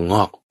ลสเราง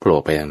อกโผล่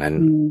ไปอย่างนั้น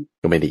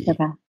ก็ไม่ดี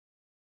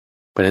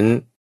เพราะฉะนั้น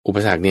อุป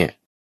สรรคเนี่ย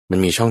มัน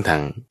มีช่องทา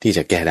งที่จ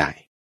ะแก้ได้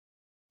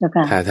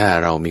ถ้า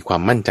เรามีควา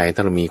มมั่นใจถ้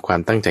าเรามีความ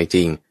ตั้งใจจ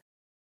ริง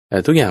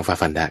ทุกอย่างฝ่า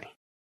ฟันได้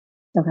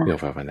ทุกอย่าง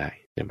ฝ่าฟันได้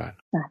ใช่ไหม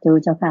ดู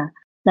เจ้าค่ะ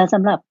แล้วส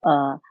ำหรับ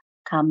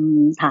ค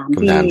ำถาม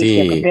ที่เ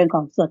กี่ยวกับเรื่องข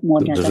องสวดม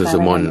นต์สว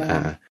ดมนต์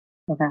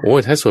โอ้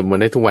ถ้าสวดมน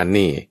ต์ได้ทุกวัน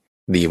นี่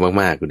ดี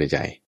มากๆคุณใจ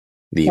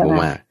ดี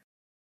มาก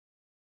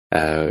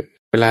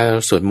เวลาเร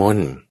าสวดมน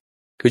ต์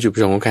คือจุดปร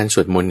ะสงค์ของการส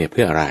วดมนต์เนี่ยเ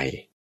พื่ออะไร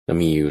เรา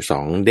มีอยู่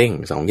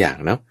2 อย่าง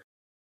เนาะ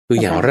คือ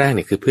อย่างแรกเ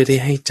นี่ยคือเพื่อที่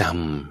ให้จ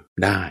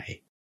ำได้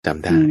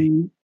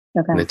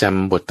จ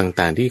ำบท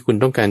ต่างๆที่คุณ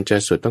ต้องการจะ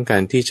สวดต้องกา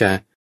รที่จะ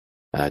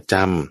จ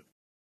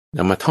ำเอ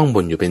ามาท่องบ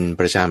นอยู่เป็น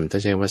ประจำถ้า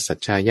ใช้ว่าสัจ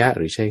จายะห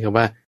รือใช้คำ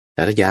ว่าส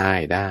าธยาย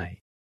ได้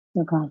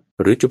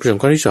หรือจุดประสง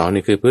ค์ข้อที่2เ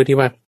นี่ยคือเพื่อที่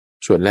ว่า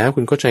สวดแล้ว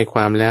คุณเข้าใจคว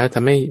ามแล้วท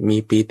ำให้มี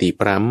ปีติ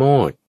ปราโม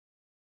ทย์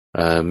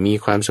มี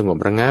ความสงบ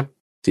ระงับ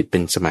จิตเป็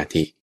นสมา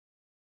ธิ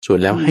สวด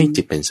แล้วให้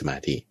จิตเป็นสมา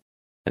ธิ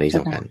อันนี้ส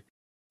ำคัญ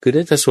คือ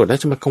ถ้าจะสวดแล้ว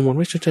จะมากังวล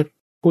ว่าจะ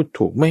พูด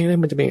ถูกไหม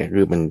มันจะเป็นไง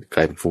คือมันกล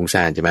ายเป็นฟุ้ง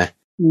ซ่านใช่ไหม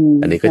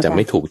อันนี้ก็จะไ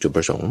ม่ถูกจุดป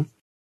ระสงค์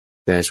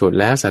แต่สวด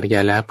แล้วสาธย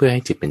ายแล้วเพื่อใ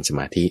ห้จิตเป็นสม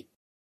าธิ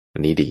อั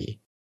นนี้ดี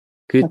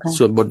คือส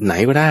วดบทไหน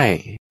ก็ได้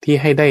ที่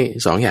ให้ได้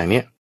2 อย่างเนี้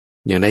ย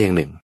อย่างใดอย่างห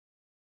นึ่ง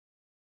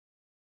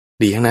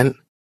ดีทั้งนั้น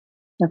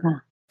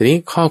ทีนี้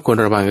ข้อควร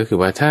ระวังก็คือ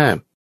ว่าถ้า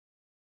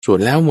สวด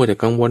แล้วมัวแต่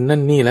กังวลนั่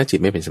นนี่แล้วจิต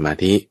ไม่เป็นสมา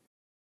ธิ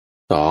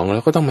2แล้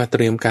วก็ต้องมาเต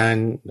รียมการ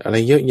อะไร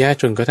เยอะแยะ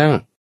จนกระทั่ง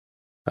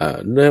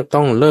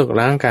ต้องเลิก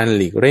ล้างการห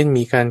ลีกเล่น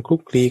มีการคลุ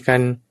กคลีกั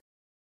น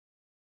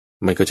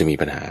มันก็จะมี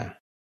ปัญหา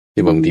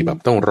ที่บางทีแบบ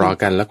ต้องรอ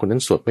กันแล้วคนนั้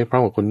นสวดไม่เพรา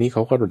ะว่าคนนี้เข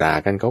าก็ด่า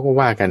กันเขาก็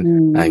ว่ากัน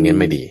เงี้ย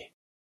ไม่ดี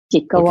จิ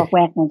ตก็วอกแว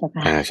กนะเจ้าค่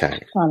ะใช่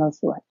พอเรา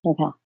สวดเจ้า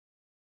ค่ะ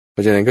เพร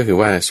าะฉะนั้นก็คือ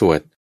ว่าสวด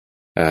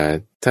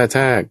ถ้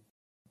า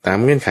ตาม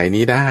เงื่อนไข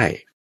นี้ได้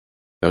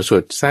เราสว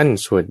ดสั้น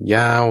สวดย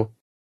าว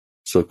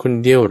สวดคน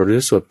เดียวหรือ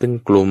สวดเป็น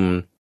กลุ่ม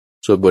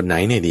สวดบทไหน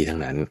เนี่ยดีทั้ง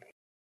นั้น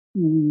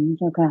เ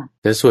จ้าค่ะ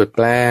จะสวดแป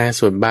ล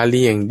สวดบา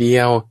ลีอย่างเดี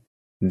ยว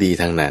ดี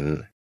ทั้งนั้น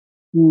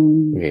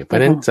เพราะฉ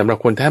ะนั้นสำหรับ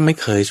คนถ้าไม่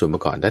เคยสวดม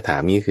าก่อนถ้าถา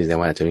มนี่คือแสดง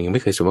ว่าอาจจะยังไ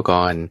ม่เคยสวดมา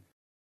ก่อน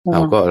เร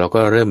าก็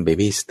เริ่มเบ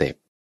บี้สเต็ป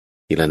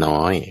ทีละน้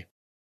อย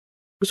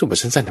ผู้สวดบท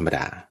สั้นๆธรรมด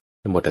า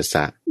นะโมตัสส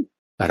ะ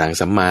อะระหัง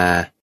สัมมา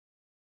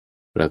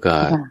แล้วก็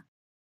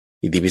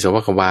อิติปิโสภ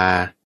ะคะวา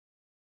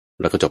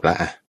แล้วก็จบละ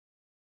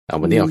เอา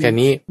วันนี้เอาแค่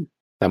นี้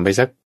ทำไป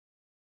สัก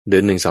เดื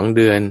อน1-2 เ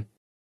ดือน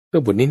ก็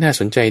บทนี้น่า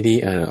สนใจดี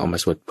เอามา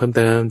สวดเพิ่มเ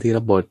ติมทีล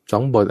ะบท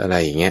2 บทอะไร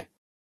อย่างเงี้ย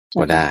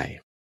ก็ได้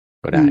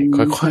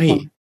ค่อย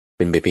ๆเ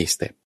ป็น baby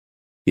step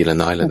ทีละ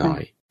น้อยอ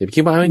ย่าไป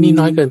คิดว่านี่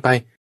น้อยเกินไป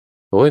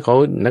โอ้ยเขา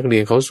นักเรีย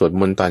นเขาสวด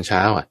มนต์ตอนเช้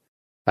าอะ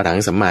ระหัง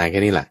สัมมาแค่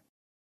นี้แหละ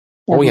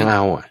โอ้ยังเอ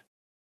า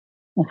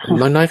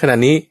น้อยขนาด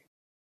นี้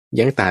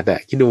ยังตัด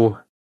คิดดู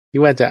ที่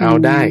ว่าจะเอา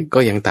ได้ก็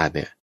ยังตัดเ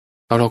นี่ย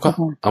เราก็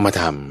เอามา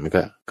ทำมัน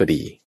ก็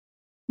ดี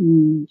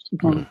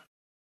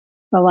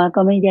เพราะว่า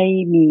ก็ไม่ได้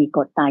มีก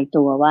ฎตาย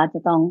ตัวว่าจะ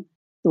ต้อง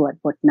สวด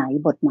บทไหน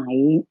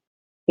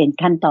เป็น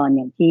ขั้นตอนอ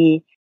ย่างที่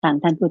ทาง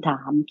ท่านผู้ถา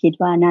มคิด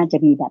ว่าน่าจะ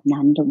มีแบบ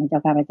นั้นถูกไหมเจ้า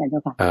ค่ะอาจารย์เจ้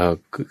าค่ะ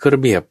คือร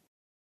ะเบียบ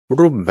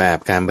รูปแบบ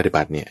การปฏิ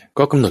บัติเนี่ย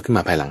ก็กำหนดขึ้นม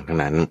าภายหลังทั้ง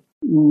นั้น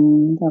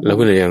แล้ว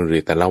ก็เลยยังหรื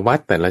อแต่ละวัด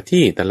แต่ละ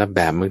ที่แต่ละแบ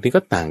บบางที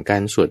ก็ต่างกั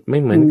นสวดไม่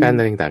เหมือนกันอ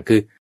ะไรต่างๆ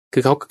คื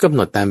อเขาก็กำห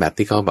นดตามแบบ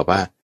ที่เขาแบบว่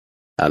า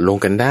ลง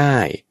กันได้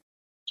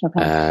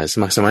ส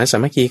มัครสมานสา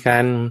มัคคีกั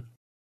น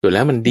สวดแ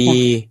ล้วมันดี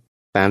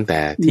ตามแต่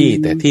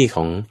ที่ข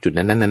องจุด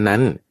นั้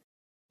น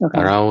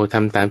เราท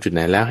ำตามจุดไห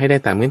นแล้วให้ได้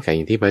ตามเงื่อนไขอ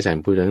ย่างที่พระอาจาร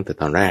ย์พูดตั้งแต่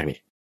ตอนแรกเนี่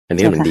ยอัน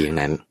นี้มันดีอย่าง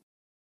นั้น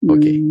โอ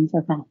เคเจ้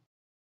าค่ะ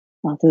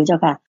สาธุเจ้า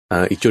ค่ะ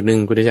อีกจุดหนึ่ง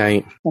คุณใจ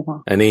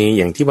อันนี้อ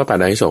ย่างที่วัดป่า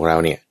ดอยโศกเรา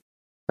เนี่ย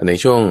ใน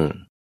ช่วง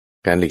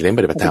การหลีกเล่นป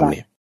ฏิบัติธรรมเ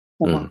นี่ย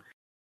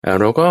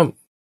เราก็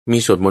มี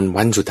สวดมนต์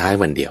วันสุดท้าย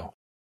วันเดียว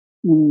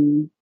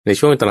ใน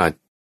ช่วงตลอด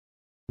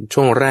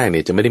ช่วงแรกเ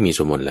นี่ยจะไม่ได้มีส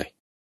วดมนต์เลย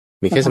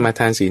มีแค่สมา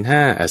ทานศีล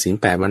 5ศีล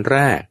 8วันแร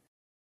ก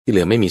ที่เห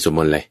ลือไม่มีสวดม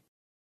นต์เลย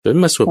จ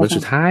นมาสวดวัน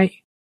สุดท้าย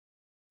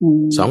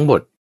2 บ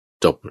ท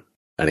จบ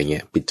อะไรเงี้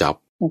ยปิดจ็อบ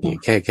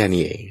แค่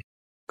นี้เอง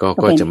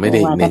ก็จะไม่ไ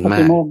ด้เน้นมา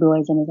ก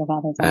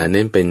เ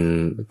น้นเป็น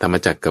ธรรม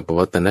จักรกับป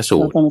วัตตนสู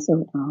ตร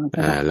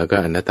แล้วก็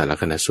อนัตตลัก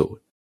ษณสูต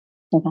ร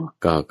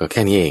ก็แ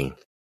ค่นี้เอง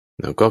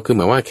ก็คือห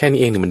มายว่าแค่นี้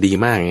เองเนี่ยมันดี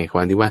มากไงคว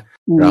ามที่ว่า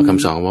เราค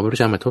ำสอนว่าพระพุทธ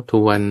เจ้ามาทบท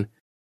วน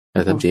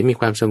ทำจิตมี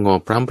ความสงบ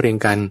พร้อมเพรียง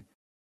กัน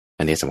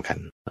อันนี้สำคัญ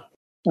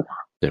เจ้าค่ะ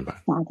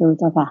สาธุ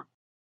เจ้าค่ะ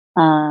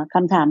ค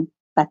ำถาม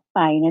ตัดไป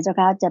นะเจ้า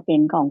ค่ะจะเป็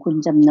นของคุณ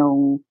จำนง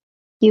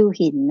กิ้ว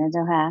หินนะเ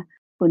จ้าค่ะ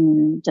คุณ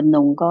จำน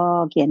งก็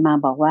เขียนมา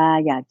บอกว่า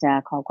อยากจะ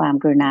ขอความ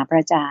กรุณาพร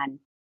ะอาจารย์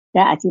แล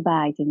ะอธิบา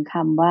ยถึงค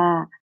ำว่า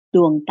ด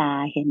วงตา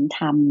เห็นธ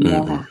รรมเจ้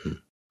าค่ะ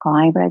ขอ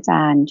ให้พระอาจ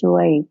ารย์ช่ว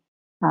ย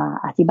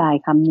อธิบาย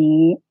คำ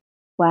นี้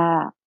ว่า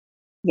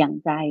อย่าง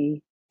ไร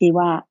ที่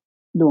ว่า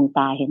ดวงต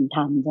าเห็นธร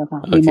รมเจ้าค่ะ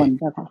นิมนต์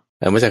เจ้าค่ะ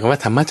มาจากคำว่า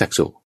ธรรมจัก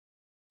ษุ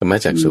เ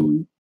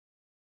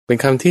ป็น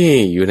คำที่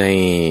อยู่ใน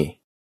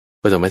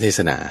ปฐมเท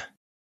ศนา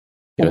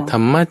ธร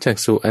รมจัก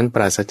ษุอันป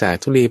ราศจาก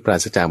ทุลีปรา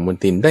ศจากมล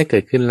ทินได้เกิ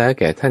ดขึ้นแล้ว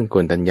แก่ท่านโก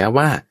ณฑัญญา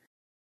ว่า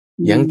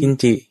ยังกิน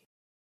จิ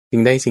สิ่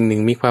งใดสิ่งหนึ่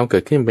งมีความเกิ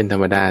ดขึ้นเป็นธร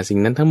รมดาสิ่ง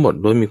นั้นทั้งหมด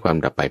ล้วนมีความ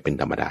ดับไปเป็น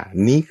ธรรมดา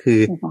นี่คือ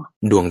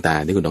ดวงตา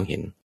ที่คุณต้องเห็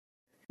น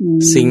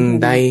สิ่ง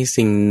ใด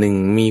สิ่งหนึ่ง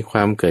มีคว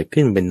ามเกิด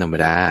ขึ้นเป็นธรรม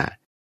ดา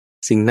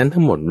สิ่งนั้น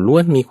ทั้งหมดล้ว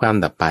นมีความ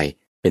ดับไป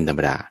เป็นธรรม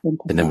ดา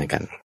เป็นนั่นเหมือนกั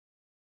น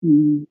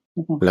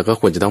แล้วก็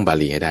ควรจะต้องบา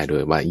ลีให้ได้ด้ว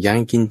ยว่ายัง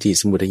กินจิ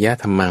สมุทัย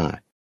ธรรมัง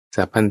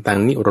สัพพันตัง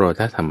นิโร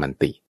ธธรรมัน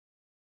ติ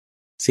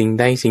สิ่ง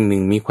ใดสิ่งหนึ่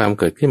งมีความ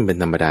เกิดขึ้นเป็น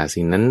ธรรมดา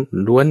สิ่งนั้น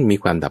ล้วนมี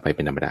ความดับไปเ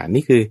ป็นธรรมดา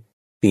นี่คือ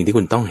สิ่งที่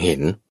คุณต้องเห็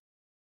น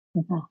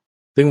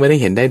ซึ่งไม่ได้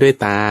เห็นได้ด้วย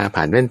ตา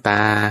ผ่านแว่นตา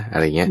อะ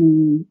ไรเงี้ย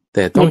แ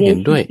ต่ต้องเห็น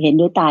ด้วย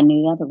ตาเนื้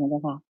อถูกไหมเจ้า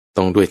ค่ะ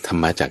ต้องด้วยธร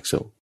รมจักษุ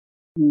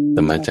ธ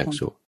รรมจัก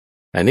ษุ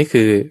อันนี้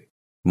คือ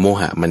โม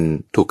หะมัน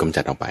ถูกกำ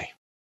จัดออกไป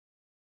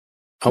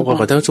เอาข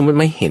อถ้าสมมติ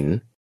ไม่เห็น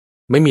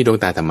ไม่มีดวง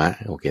ตาธรรมะ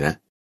โอเคนะ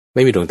ไ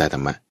ม่มีดวงตาธร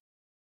รมะ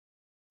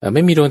ไ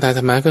ม่มีดวงตาธ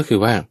รรมะก็คือ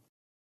ว่า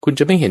คุณ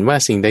จะไม่เห็นว่า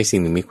สิ่งใดสิ่ง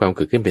หนึ่งมีความเ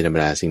กิดขึ้นเป็นธรรม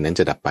ดาสิ่งนั้น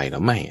จะดับไปหรื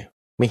อไ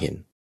ม่เห็น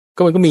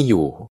ก็มันก็มีอ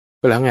ยู่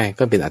ก็แล้วไง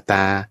ก็เป็นอัตต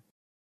า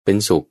เป็น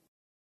สุข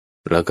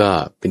แล้วก็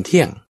เป็นเ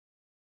ที่ยง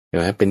ใช่ไ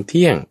หมเป็นเ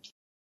ที่ยง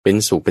เป็น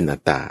สุขเป็นอั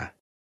ตตา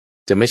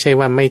จะไม่ใช่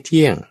ว่าไม่เ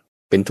ที่ยง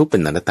เป็นทุกข์เป็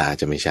นอนัตตา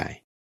จะไม่ใช่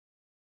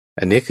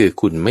อันนี้คือ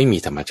คุณไม่มี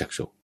ธรรมจัก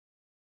ษุ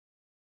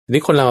ที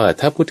นี้คนเรา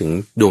ถ้าพูดถึง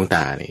ดวงต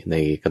าเนี่ยใน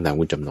คำถาม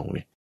คุณจำนงเ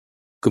นี่ย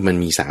คือมัน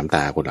มี3 ต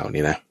าคนเราเ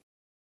นี่ยนะ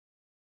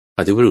เร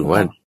าจะพูดถึงว่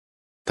า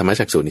ธรรม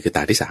จักษุนี่คือต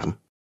าที่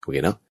3โอเค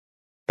เนาะ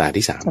ตา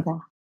ที่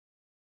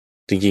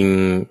3จริง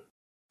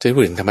ๆจะพู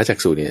ดถึงธรรมจัก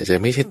ษุเนี่ยจะ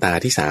ไม่ใช่ตา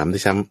ที่3ด้ว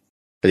ยซ้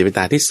ำอาจจะเป็น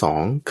ตาที่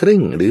2ครึ่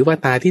งหรือว่า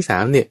ตาที่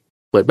3เนี่ย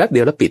เปิดแป๊บเดี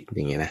ยวแล้วปิด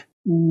อย่างเงี้ยนะ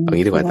เอา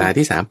งี้ดีกว่าตา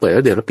ที่3เปิดแล้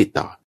วเดี๋ยวแล้วปิด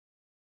ต่อ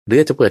หรือ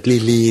อาจจะเปิด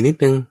ลีนิด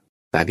นึง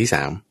ตาที่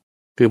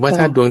3คือว่า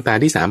ถ้าดวงตา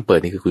ที่3เปิด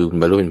นี่คือคุณ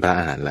บรรลุเป็นพระอ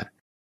รหันต์ละ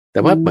แต่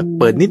ว่าแบบ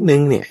เปิดนิดนึ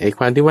งเนี่ยไอ้ค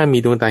วามที่ว่ามี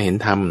ดวงตาเห็น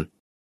ธรรม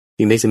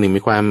สิ่งใดสิ่งหนึ่ง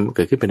มีความเ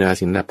กิดขึ้นเป็นธรรมดา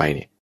สิ่งนั้นไปเ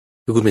นี่ย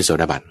คือคุณเป็นโส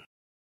ดาบัน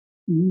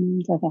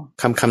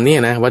คำนี้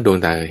นะว่าดวง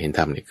ตาเห็นธ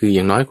รรมเนี่ยคืออ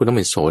ย่างน้อยคุณต้องเ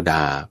ป็นโสด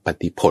าป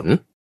ฏิผล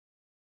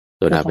โ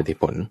สดาปฏิ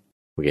ผล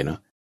โอเคเนาะ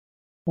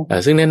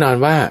ซึ่งแน่นอน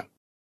ว่า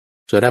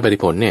โสดาปฏิ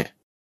ผลเนี่ย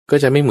ก็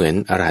จะไม่เหมือน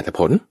อรหัตผ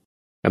ล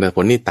อรหัตผ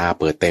ลนี่ตา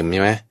เปิดเต็มใ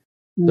ช่ไหม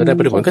โสดาป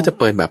ฏิผลก็จะ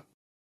เปิดแบบ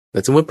แต่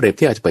สมมติเปรียบเ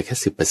ทียบอาจจะเปิดแค่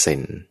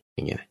 10% อ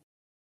ย่างเงี้ย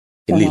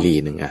เป็นลี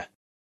นึง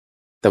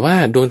แต่ว่า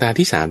ดวงตา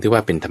ที่3ที่ว่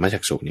าเป็นธรรมจั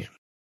กษุเนี่ย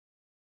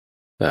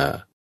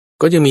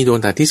ก็จะมีดวง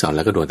ตาที่2แ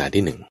ล้วก็ดวงตา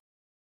ที่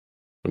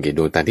1โอเคด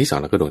วงตาที่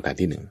2แล้วก็ดวงตา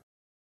ที่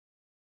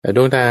1ด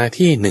วงตา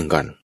ที่1ก่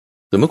อน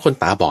สมมติคน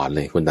ตาบอดเ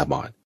ลยคนตาบ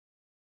อด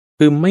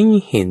คือไม่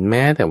เห็นแ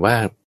ม้แต่ว่า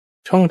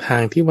ช่องทา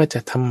งที่ว่าจะ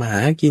ทำมาหา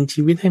กิน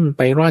ชีวิตให้มันไ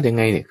ปรอดยัง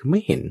ไงเนี่ยคือไม่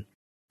เห็น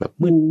แบบ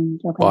มืด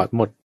บอดห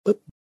มดปุ๊บ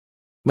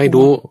ไม่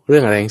รู้เรื่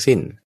องอะไรทั้งสิ้น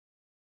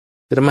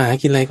จะทำมาหา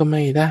กินอะไรก็ไ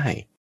ม่ได้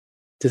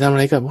จะทำอะ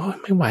ไรก็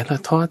ไม่ไหวแล้ว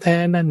ท้อแท้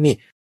นั่นนี่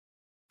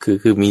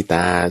คือมีต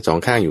า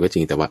2ข้างอยู่ก็จ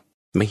ริงแต่ว่า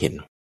ไม่เห็น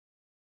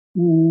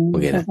โอ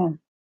เคนะ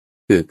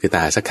คือต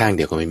าสักข้างเ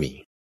ดียวก็ไม่มี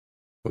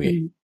โอเค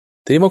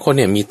ทีนี้บางคนเ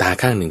นี่ยมีตา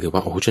ข้างหนึ่งคือว่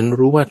าโอ้ฉัน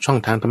รู้ว่าช่อง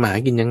ทางทำมาหา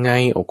กินยังไง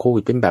โอ้โควิ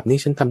ดเป็นแบบนี้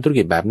ฉันทำธุร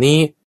กิจแบบนี้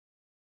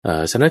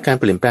สถานการณ์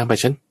เปลี่ยนแปลงไป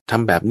ฉันท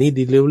ำแบบนี้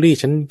ดีลิเวอรี่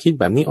ฉันคิด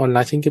แบบนี้ออนไล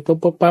น์ฉันคิด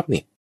ปั๊บ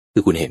นี่คื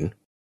อคุณเห็น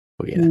โ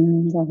อเคนะ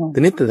แต่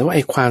นี้แต่ว่าไ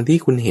อ้ความที่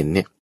คุณเห็นเ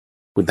นี่ย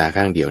คุณตา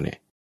ข้างเดียวเนี่ย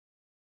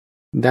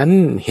ดัน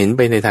เห็นไ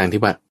ปในทางที่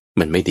ว่า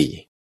มันไม่ดี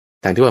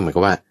ทางที่ว่าเหมือน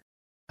กับว่า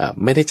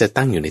ไม่ได้จะ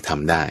ตั้งอยู่ในธรรม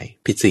ได้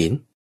ผิดศีล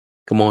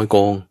ขโมยโก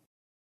ง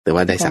แต่ว่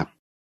าได้ทรัพย์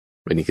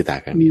วันนี้คือตา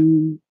ข้างเดียว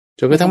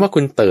จนกระทั่งว่าคุ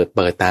ณเ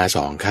ปิดตาส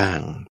องข้าง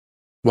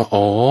ว่า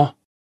อ๋อ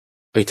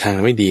ไอ้ทาง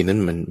ไม่ดีนั้น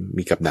มัน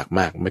มีกับดัก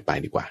มากไม่ไป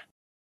ดีกว่า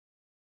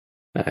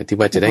ที่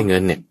ว่าจะได้เงิ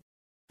นเนี่ย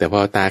แต่พอ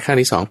ตาข้าง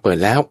ที่สองเปิด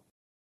แล้ว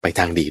ไป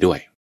ทางดีด้วย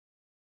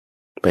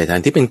ไปทา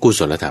งที่เป็นกุ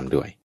ศลธรรม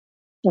ด้วย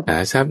หา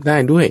ทรัพย์ได้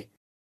ด้วย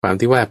ความ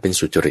ที่ว่าเป็น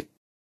สุจริต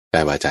ก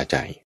ายวาจาใจ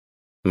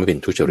ไม่เป็น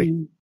ทุจริต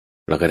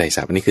เราก็ได้ท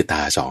รัพย์นี่คือต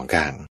าสอง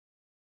ข้าง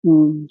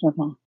ใช่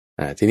ค่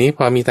ะทีนี้พ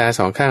อมีตา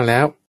สองข้างแล้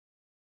ว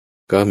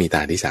ก็มีต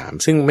าที่สาม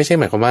ซึ่งไม่ใช่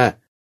หมายความว่า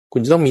คุ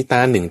ณจะต้องมีตา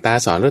หนึ่งตา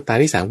สองแล้วตา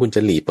ที่สามคุณจ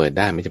ะหลีเปิด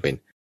ได้ไม่จะเป็น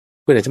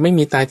คุณอาจจะไม่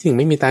มีตาที่หนึ่ง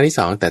ไม่มีตาที่ส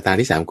องแต่ตา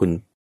ที่สามคุณ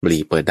หลี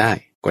เปิดได้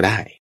ก็ได้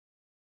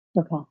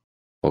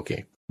โอเค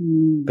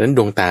เพราะฉะนั้นด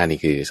วงตานี่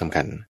คือสำ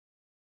คัญ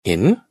เห็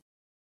น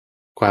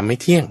ความไม่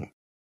เที่ยง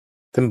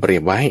ท่านเปรี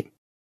ยบไว้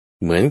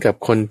เหมือนกับ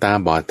คนตา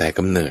บอดแต่ก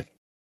ำเนิด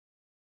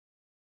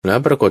แล้ว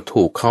ปรากฏ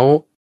ถูกเขา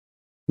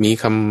มี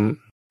ค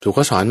ำถูกเข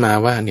าสอนมา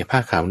ว่าเนี่ยผ้า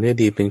ขาวเนื้อ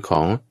ดีเป็นขอ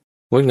ง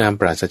งดงาม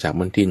ปราศจาก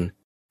มลทิน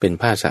เป็น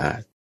ผ้าสะอา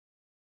ด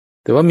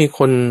แต่ว่ามีค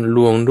นล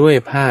วงด้วย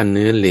ผ้าเ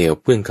นื้อเหลว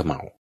เปื้อนเขม่า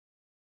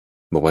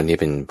บอกว่านี่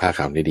เป็นผ้าข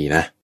าวเนื้อดีน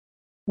ะ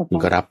มัน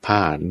ก็รับผ้า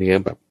เนื้อ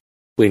แบบ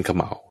เปื้อนเข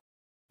ม่า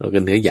แล้วก็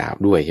เนื้อหยาบ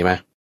ด้วยใช่ไหม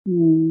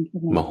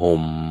มาห่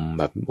ม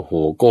แบบโอ้โห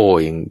โก้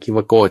ยังคิด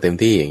ว่าโก้เต็ม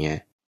ที่อย่างเงี้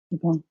ย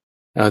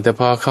แต่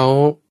พอเขา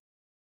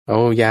เอา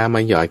ยาม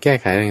าหยอดแก้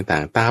ไขต่า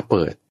งๆตาเ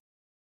ปิด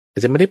อา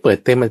จจะไม่ได้เปิด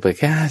เต็มมันเปิด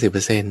แค่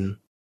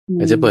50%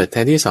อาจจะเปิดแท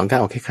นที่2ข้าง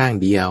เอาแค่ข้าง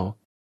เดียว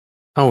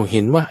เ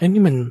ห็นว่าไอ้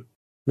นี่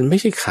มันไม่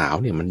ใช่ขาว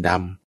เนี่ยมันด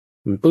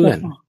ำมันเปื้อน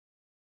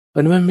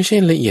มันไม่ใช่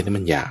ละเอียด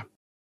มันหยาบ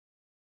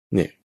เ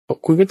นี่ย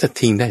คุณก็จะ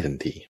ทิ้งได้ทัน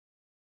ที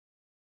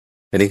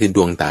อันนี้คือด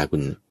วงตาคุ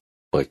ณ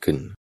เปิดขึ้น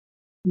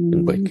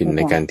ใ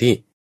นการที่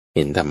เ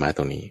ห็นธรรมะต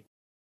รงนี้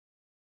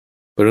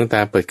ดวงตา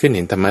เปิดขึ้นเ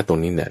ห็นธรรมะตรง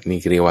นี้เนี่ยนี่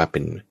เรียกว่าเป็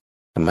น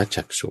ธรรม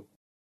จักษุ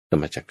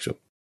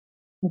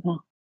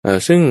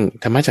ซึ่ง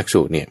ธรรมจัก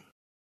ษุเนี่ย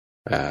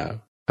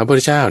พระพุทธ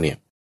เจ้าเนี่ย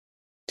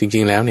จริ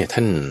งๆแล้วเนี่ยท่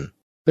าน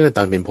ตั้งแต่ต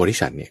อนเป็นโพธิ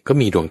สัตว์เนี่ยก็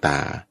มีดวงตา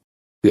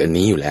คืออัน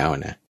นี้อยู่แล้ว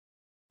นะ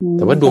แ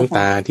ต่ว่าดวงต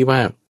าที่ว่า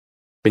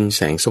เป็นแ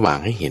สงสว่าง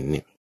ให้เห็นเ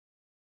นี่ย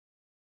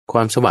คว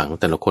ามสว่างของ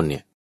แต่ละคนเนี่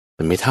ย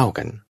มันไม่เท่า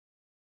กัน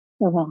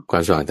ควา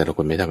มสว่างแต่ละค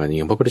นไม่เท่ากันอย่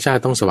างพระพุทธเจ้า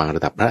ต้องสว่างร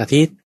ะดับพระอา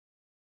ทิตย์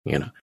อย่างเงี้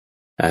ยเนาะ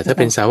ถ้าเ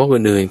ป็นสาวก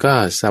อื่นๆก็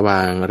สว่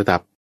างระดั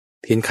บ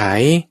เทียนไข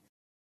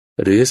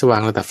หรือสว่า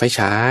งระดับไฟ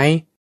ฉาย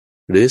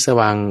หรือส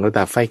ว่างระ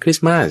ดับไฟคริส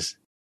ต์มาส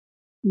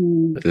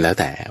แล้ว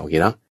แต่โอเค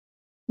เนาะ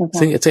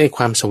ซึ่งไอ้ค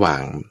วามสว่า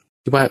ง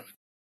ที่ว่า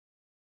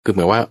คือห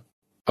มายว่า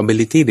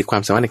ability หรือควา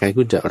มสามารถในการที่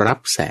คุณจะรับ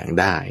แสง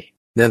ได้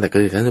นั่นแต่ก็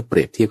คือท่านจะเป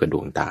รียบเทียบกับด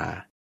วงตา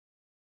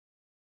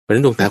เพราะฉะ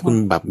นั้นดวงตาคุณ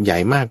แบบใหญ่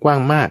มากกว้า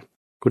งมาก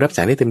คุณรับแส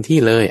งได้เต็มที่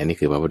เลยอันนี้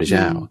คือพระพุทธเ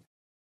จ้า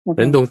เพราะฉ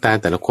ะนั้นดวงตา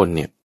แต่ละคนเ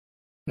นี่ย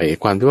ไอ้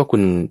ความที่ว่าคุ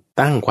ณ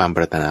ตั้งความป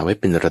รารถนาไว้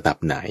เป็นระดับ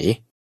ไหน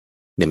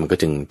เนี่ยมันก็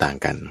จึงต่าง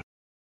กัน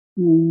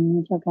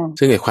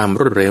ซึ่งไอ้ความ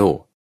รวดเร็ว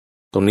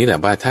ตรงนี้แหละ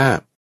ว่าถ้า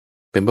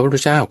เป็นพระพุทธ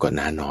เจ้าก็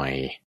นานหน่อย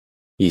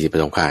20 ปร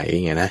ะสงค์ขายอ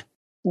ย่างเงี้ยนะ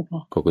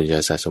ก็คุณจะ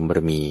สะสมบา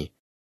รมี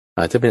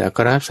ถ้าเป็นอัค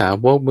รสา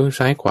วกเบื้อง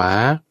ซ้ายขวา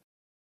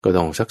ก็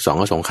ต้องสัก2 อ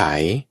สงไข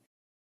ย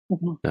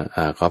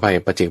ขอไป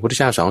ปัจเจกพุทธ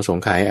เจ้า2 อสง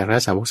ไขยอัคร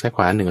สาวกซ้ายข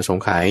วา1 อสง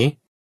ไขย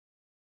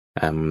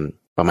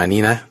ประมาณ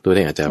นี้นะตัวเล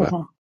ขอาจจะแบบ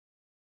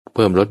เ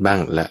พิ่มลดบ้าง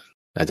และ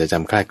อาจจะจ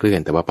ำคลาดเคลื่อน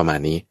แต่ว่าประมาณ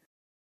นี้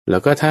แล้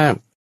วก็ถ้า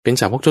เป็น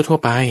สาวกทั่ว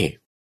ไป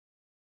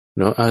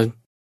เนาะ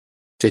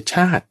7 ช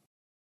าติ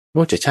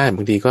7 ชาติบ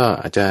างทีก็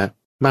อาจจะ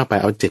มากไป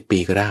เอา7 ปี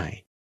ก็ได้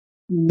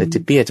แต่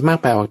7 ปีอาจจะมาก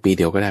ไปเอาปีเ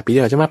ดียวก็ได้ปีเดี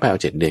ยวอาจจะมากไปเอา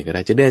7 เดือนก็ไ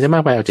ด้7 เดือนจะมา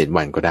กไปเอา7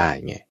 วันก็ได้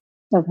ไง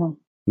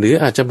หรือ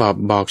อาจจะ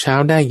บอกเช้า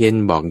ได้เย็น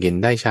บอกเย็น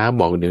ได้เช้า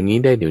บอกเดี๋ยวนี้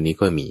ได้เดี๋ยวนี้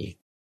ก็มี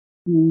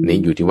นี่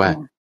อยู่ที่ว่า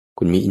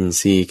คุณมีอิน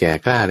ทรีย์แก่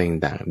กล้าอะไร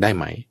ต่างๆได้ไ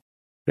หม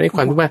ในค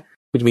วามที่ว่า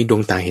คุณจะมีดว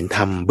งตาเห็นธ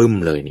รรมบึ้ม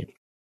เลยเนี่ย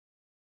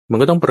มัน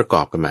ก็ต้องประก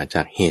อบกันมาจ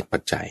ากเหตุปั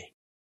จจัย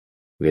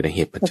หรือในเห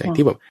ตุปัจจัย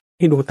ที่แบบใ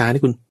ห้ดวงตา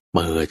ที่คุณเ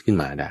ปิดขึ้น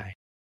มาได้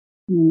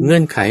เงื่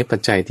อนไขปัจ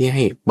จัยที่ใ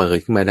ห้เปิด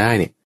ขึ้นมาได้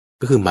เนี่ย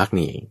ก็คือมรรค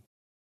นี่เอง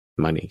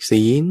มรรคนี่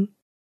ศีล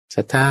ศ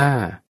รัทธา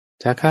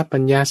จาระปั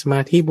ญญาสมา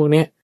ธิพวกเ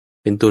นี้ย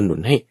เป็นตัวหนุน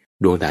ให้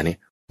ดวงตาเนี่ย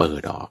เปิ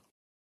ดออก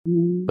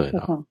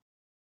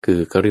คือ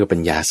เขาเรียกว่าปั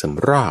ญญาส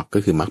ำรอกก็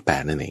คือมรรค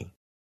 8นั่นเอง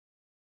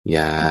ย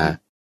า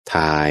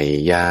ถ่าย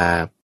ยา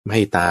ใ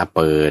ห้ตาเ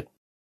ปิด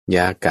ย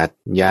ากัด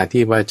ยา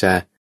ที่ว่าจะ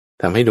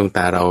ทำให้ดวงต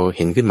าเราเ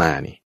ห็นขึ้นมา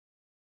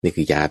นี่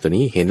คือยาตัว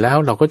นี้เห็นแล้ว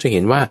เราก็จะเ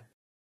ห็นว่า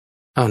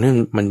นั่น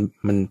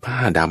มันผ้า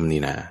ดำ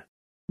นี่นะ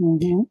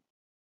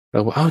เรา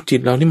บอกจิต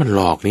เรานี่มันห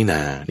ลอกนี่น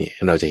าเนี่ย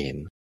เราจะเห็น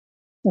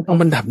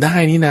มันดับได้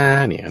นี่นา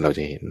เนี่ยเราจ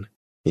ะเห็น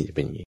นี่จะเ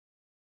ป็นอย่างนี้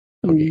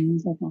โอเค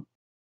เจ้าค่ะ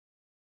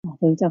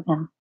เจ้าค่ะ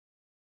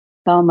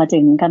ก็มาถึ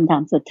งคำถา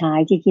มสุดท้าย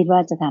ที่คิดว่า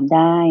จะถามไ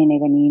ด้ใน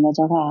วันนี้นะเ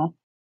จ้าค่ะ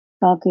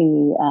ก็คือ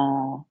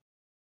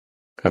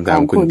คำถา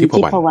มคุณทิ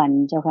พวรรณ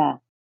เจ้าค่ะ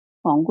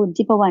ของคุณ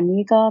ทิพวรรณ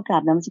นี้ก็กรา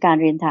บนมัสการ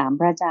เรียนถาม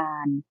พระอาจา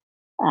รย์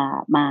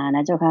มาน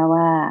ะเจ้าค่ะ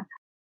ว่า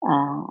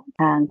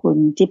ทางคุณ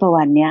ทิพว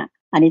รรณเนี่ย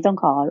อันนี้ต้อง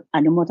ขออ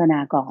นุโมทนา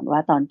ก่อนว่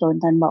าตอนต้น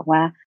ท่านบอกว่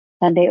า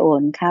ท่านได้โอ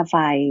นค่าไฟ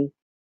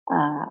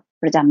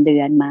ประจำเดื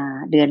อนมา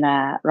เดือนละ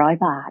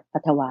100 บาท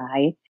ถวาย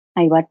ใ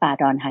ห้วัดป่า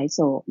ดอนไหโศ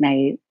กใน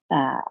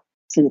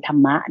สื่อธร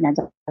รมะนะเ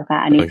จ้าค่ะ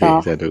อันนี้ก็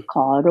ข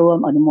อร่วม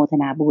อนุโมท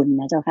นาบุญ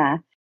นะเจ้าค่ะ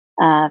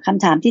ค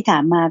ำถามที่ถา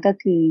มมาก็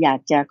คืออยาก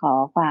จะขอ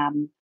ความ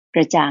ก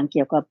ระจ่างเ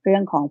กี่ยวกับเรื่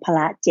องของพล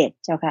ะ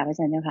7เจ้าค่ะพระอา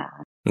จารย์เจ้าค่ะ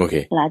โอเค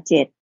พละ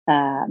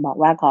7บอก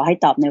ว่าขอให้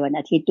ตอบในวัน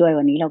อาทิตย์ด้วย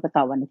วันนี้เราก็ต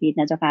อบวันอาทิตย์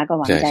นะเจ้าค่ะก็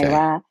หวังใจ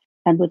ว่า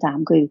ท่านผู้ถาม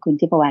คือคุณ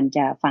ทิพวรรณจ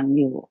ะฟัง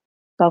อยู่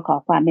ก็ขอ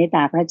ความเมตต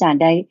าพระอาจาร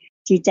ย์ได้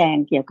ชี้แจง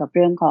เกี่ยวกับเ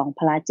รื่องของพ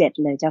ละ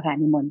7เลยเจ้าค่ะ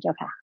นิมนต์เจ้า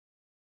ค่ะ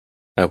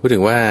พูดถึ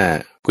งว่า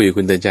คุยกับ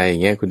คุณเตือนใจอย่า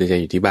งเงี้ยคุณเตือนใจ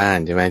อยู่ที่บ้าน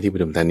ใช่ไหมที่ป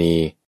ทุมธานี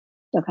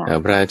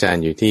พระอาจาร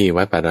ย์อยู่ที่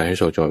วัดป่าดอยไห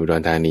โศกจังหวัดอุด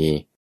รธานี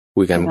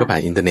คุยกันมันก็ผ่า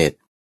นอินเทอร์เน็ต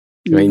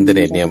ใช่ไหมอินเทอร์เ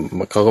น็ตเนี่ย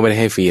เขาก็ไม่ได้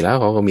ให้ฟรีแล้ว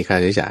เขาก็มีค่า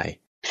ใช้จ่าย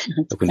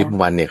แต่คุณทิพ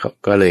วรรณเนี่ยเขา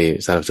ก็เลย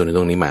สนับสนุนต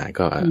รงนี้มา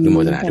ก็อนุโม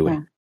ทนาด้วย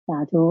สา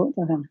ธุเ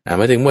จ้าค่ะ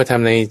มาถึงหมวดธรร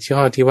มใน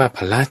ข้อที่ว่าพ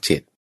ละ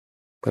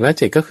7พละ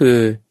7ก็คือ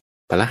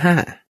พละ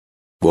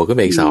5บวกกับ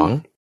อีก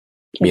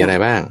2มีอะไร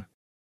บ้าง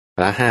พ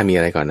ละ5มีอ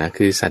ะไรก่อนนะ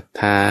คือศรัท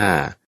ธา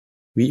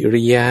วิ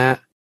ริยะ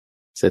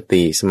ส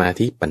ติสมา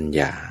ธิปัญญ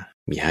า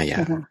มี5อย่า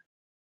ง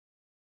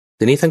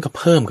ทีนี้ท่านก็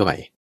เพิ่มเข้าไป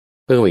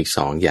อีก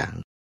2อย่าง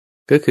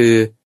ก็คือ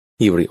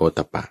ฮิริโอต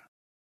ปะ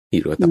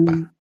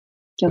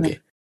โอเค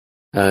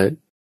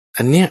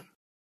อันเนี้ย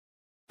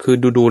คือ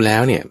ดูแล้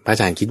วเนี่ยพระอา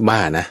จารย์คิดว่า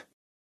นะ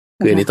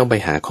คืออันนี้ต้องไป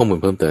หาข้อมูล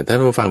เพิ่มเติมถ้า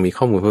ท่านผู้ฟังมี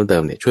ข้อมูลเพิ่มเติ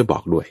มเนี่ยช่วยบอ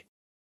กด้วย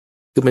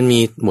คือมันมี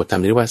หมวดธรร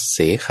มที่เรียกว่าเส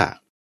ขะ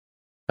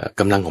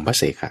กำลังของพระ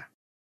เสขะ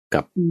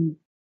กับ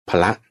พ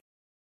ละ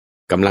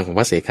กำลังของพ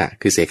ระเสขะ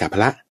คือเสขะพ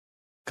ละ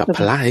กับพ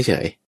ละเฉ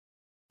ย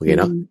ๆโอเค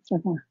เนาะ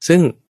ซึ่ง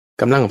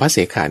กำลังของพระเส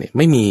ขะเนี่ยไ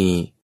ม่มี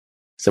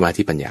สมา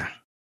ธิปัญญา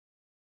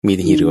มีแ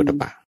ต่ฮิริโอต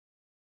ปะ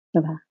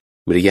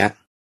วิริยะ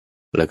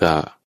แล้วก็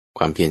ค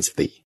วามเพียรส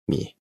ติ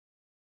มี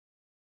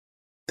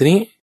ทีนี้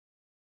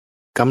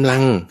กำลั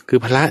งคือ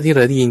พละที่เร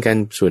าได้ยินกัน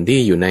ส่วนที่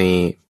อยู่ใน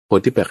โพ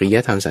ธิปัจจย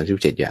ธรรม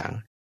37อย่าง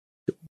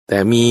แต่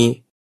มี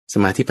ส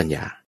มาธิปัญญ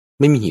า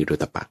ไม่มีฮิริโอ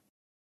ตปะ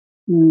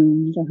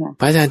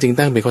พระอาจารย์จึง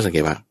ตั้งเป็นข้อสังเก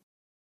ตว่า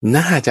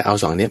น่าจะเอา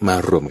2เนี้ยมา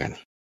รวมกัน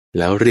แ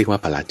ล้วเรียกว่า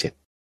พละ7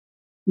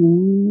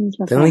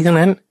ทั้งนี้ทั้ง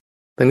นั้น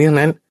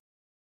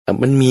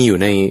มันมีอยู่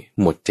ใน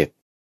หมวด7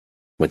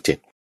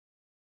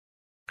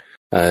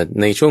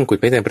ในช่วงคุย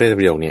ไปในพระไตร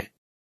ปิฎกเนี่ย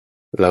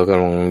เราก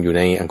ำลังอยู่ใ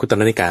นอังคุตร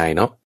นิกาย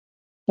เนาะ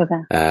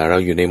เรา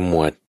อยู่ในหม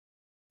วด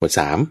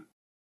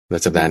3แล้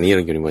วสัปดาห์นี้เร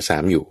าอยู่ในหมวด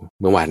3อยู่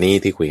เมื่อวานนี้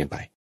ที่คุยกันไป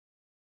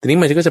ทีนี้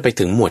มันก็จะไป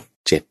ถึงหมวด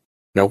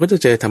7เราก็จะ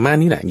เจอธรรมะ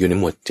นี่แหละอยู่ใน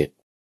หมวด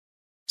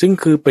7ซึ่ง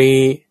คือไป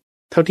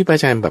เท่าที่อ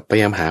าจารย์แบบพย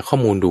ายามหาข้อ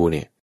มูลดูเ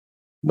นี่ย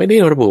ไม่ได้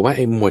ระบุว่าไ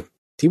อ้หมวด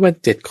ที่ว่า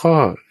7ข้อ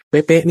เ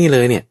ป๊ะๆนี่เล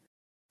ยเนี่ย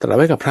ตรัสไ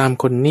ว้กับพราหมณ์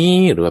คนนี้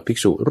หรือว่าภิก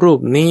ษุรูป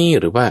นี้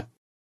หรือว่า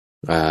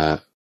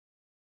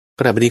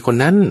กระบดีคน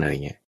นั้นอะไร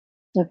เงี้ย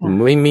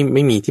ไ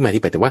ม่มีที่มา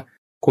ที่ไปแต่ว่า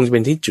คงจะเป็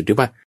นที่จุดที่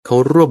ว่าเขา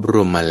รวบร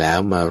วมมาแล้ว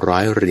มาร้อ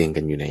ยเรียง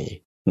กันอยู่ใน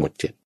หมวด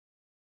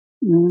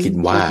7คิด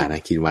ว่า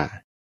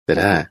แต่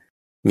ถ้า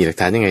มีหลัก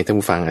ฐานยังไงท่าน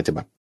ผู้ฟังอาจจะแบ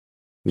บ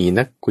มี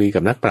นักคุยกั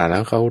บนักปราชญ์แล้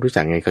วเขารู้จั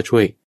กไงเขาช่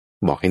วย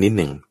บอกให้นิด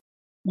หนึ่ง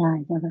ได้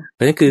เจ้าค่ะเพ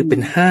ราะนั่นคือเป็น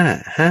2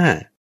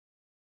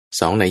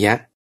นัยยะ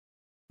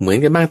เหมือน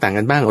กันบ้างต่าง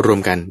กันบ้างรวม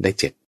กันได้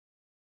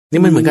7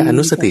นี่มันเหมือนกับอ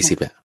นุสติ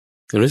10อะ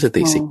อนุส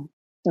ติ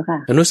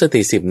10อนุสติ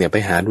10เนี่ยไป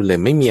หาดูเลย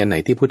ไม่มีอันไหน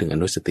ที่พูดถึงอ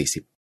นุสติ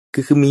10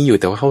คือมีอยู่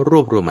แต่ว่าเขาร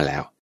วบรวมมาแล้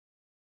ว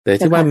แต่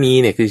ที่ว่ามี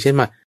เนี่ยคือเช่น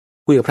ว่า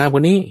คุยกับพระค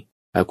นนี้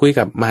คุย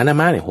กับมหานา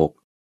มาเนี่ย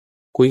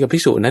6คุยกับภิ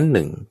กษุนั้น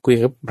1คุย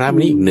กับพระ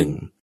นี้อีก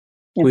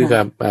1คุย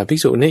กับภิก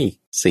ษุนี้อีก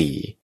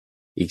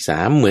4อีก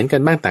3เหมือนกั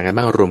นบ้างต่างกัน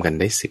บ้างรวมกัน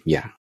ได้10อ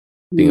ย่าง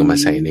จึงเอามา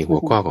ใส่ในหัว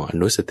ข้อของอ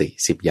นุสติ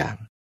10อย่าง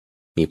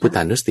มีพุทธ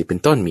านุสติเป็น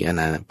ต้นมีอ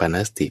นาปาน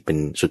สติเป็น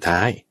สุดท้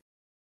าย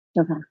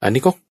อัน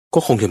นี้ก็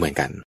คงจะเหมือน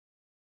กัน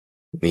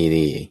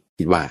นี่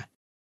คิดว่า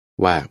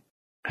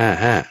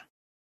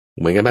5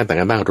เหมือนกันบ้างต่าง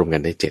กันบ้างรวมกั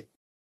นได้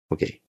7โอ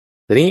เค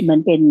ทีนี้มัน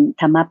เป็น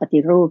ธรรมะปฏิ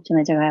รูปใช่ไหม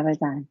เจ้าค่ะอ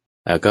าจารย์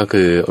ก็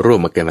คือรวม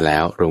กันมาแล้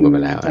ว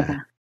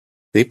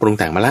ทีนี้ปรุง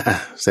แต่งมาแล้ว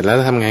เสร็จแล้ว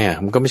ทำไง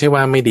มันก็ไม่ใช่ว่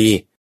าไม่ดี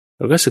เ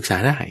ราก็ศึกษา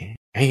ได้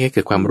ให้เ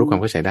กิดความรู้ความ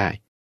เข้าใจได้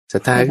ศรั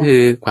ทธาก็คื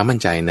อความมั่น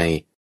ใจใน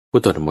พุท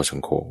โธธัมโมสั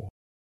งโฆ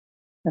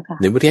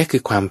ในวิริยะคื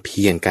อความเ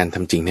พียรการท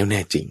ำจริงแน่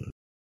จริง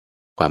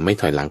ความไม่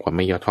ถอยหลังความไ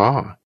ม่ย่อท้อ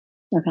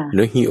เ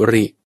นื้อหิ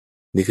ริ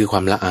นี่คือควา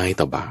มละอาย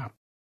ต่อบาป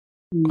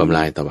ความละ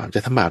อายต่อบาปจ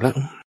ะทำบาปแล้ว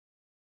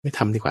ไม่ท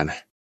ำดีกว่านะ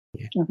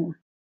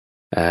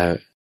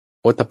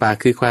โอตปะ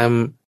คือความ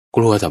ก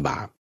ลัวต่อบา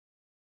ป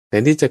แต่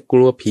ที่จะก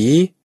ลัวผี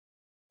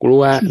กลั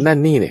วนั่น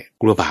นี่เนี่ย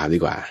กลัวบาปดี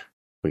กว่า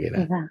โอเคน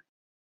ะ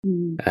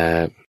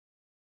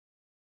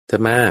ธร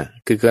รมะ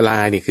คือลา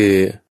ยนี่คือ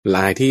ล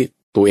ายที่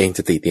ตัวเองจ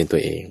ะติเตียนตั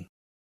วเอง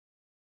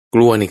ก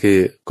ลัวนี่คือ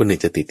คนอื่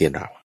นจะติเตียนเ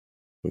รา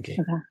โอเค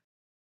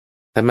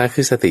ธรรมะ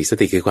คือส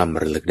ติคือความ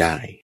ระลึกได้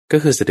ก็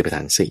คือสติปัฏฐ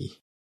าน4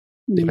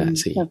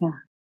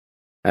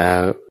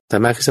ธร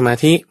รมะคือสมา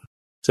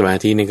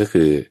ธินี่ก็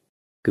คือ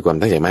ความ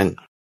ตั้งใจมั่น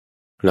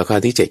แล้วก็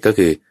ที่7ก็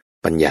คือ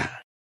ปัญญา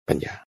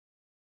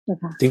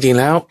จริงๆ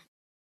แล้ว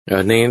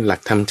ในหลั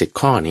กธรรม7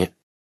 ข้อเนี้ย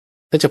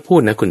ถ้าจะพูด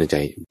นะคุณใจ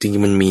จริ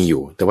งๆมันมีอ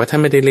ยู่แต่ว่าท่าน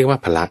ไม่ได้เรียกว่า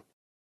พละ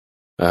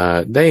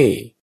ได้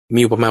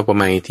มีอุปมาอุป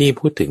ไมยที่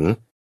พูดถึง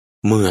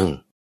เมือง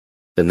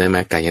แต่ในม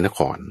ากายนค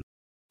ร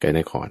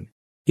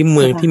ที่เ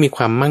มืองที่มีค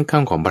วามมั่ง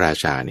คั่งของพระรา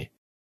ชาเนี่ย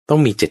ต้อง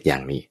มี7 อย่า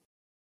งนี้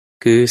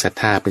คือศรัท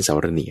ธาเป็นเสา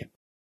ระเนียด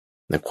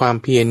แต่ความ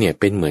เพียรเนี่ย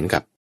เป็นเหมือนกั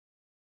บ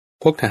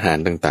พวกทหาร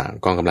ต่าง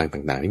ๆกองกำลัง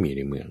ต่างๆที่มีอยู่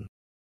ในเมือง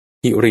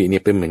หิริเนี่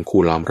ยเป็นเหมือนคู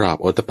ล้อมรอบ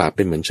โอตปะเ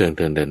ป็นเหมือนเชิงเ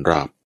ดินร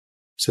อบ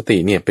สติ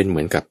เนี่ยเป็นเห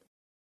มือนกับ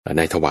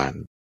นายทวาร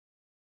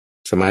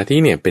สมาธิ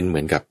เนี่ยเป็นเหมื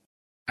อนกับ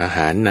อาห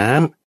ารน้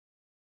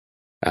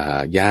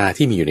ำยา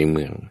ที่มีอยู่ในเ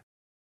มือง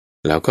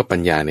แล้วก็ปั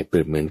ญญาเนี่ยเป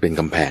รียบเหมือนเป็น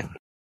กำแพง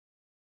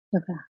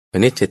อั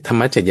นนี้ธรร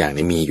มะ7 อย่าง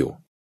นี้มีอยู่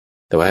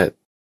แต่ว่า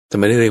จะ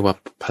ไม่ได้เรียกว่า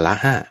พละ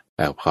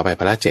5ขอไป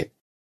พละ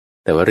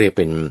7แต่ว่าเรียกเ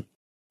ป็น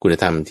คุณ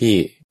ธรรมที่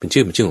เป็น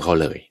ชื่อของเขา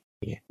เลย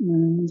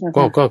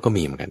ก็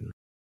มีเหมือนกัน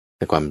แ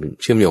ต่ความ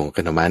เชื่อมโยง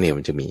กับธรรมะเนี่ย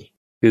มันจะมี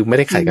คือไม่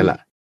ได้ขัดกันละ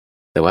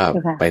แต่ว่า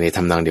ไปในท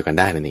ำนองเดียวกัน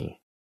ได้นั่นเอง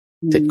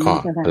7 ข้อ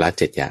พละ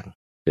7 อย่าง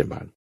เรียบร้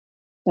อย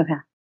เจ้าค่ะ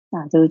ส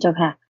าธุเจ้า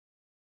ค่ะ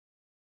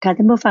ค่ะ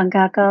ท่านผู้ฟัง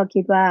ค่ะก็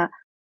คิดว่า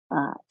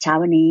เช้า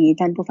วันนี้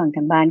ท่านผู้ฟังท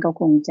างบ้านก็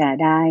คงจะ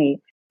ได้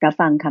รับ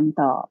ฟังค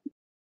ำตอบ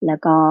แล้ว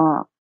ก็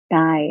ไ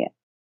ด้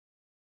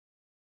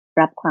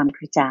รับความก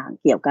ระจ่าง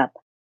เกี่ยวกับ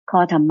ข้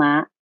อธรรมะ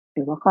ห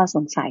รือว่าข้อส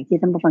งสัยที่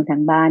ท่านผู้ฟังทา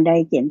งบ้านได้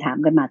เขียนถาม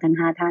กันมาทั้ง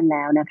5 ท่านแ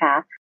ล้วนะคะ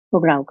พว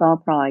กเราก็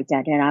พลอยจะ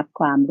ได้รับ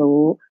ความ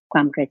รู้คว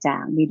ามกระจ่า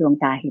งมีดวง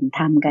ตาเห็นธ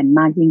รรมกัน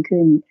มากยิ่ง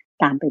ขึ้น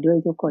ตามไปด้วย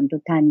ทุกคนทุ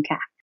กท่านค่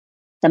ะ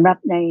สำหรับ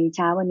ในเ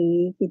ช้าวันนี้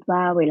คิดว่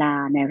าเวลา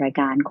ในราย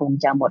การคง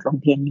จะหมดลง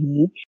เพียงนี้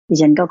ดิ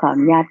ฉันก็ขออ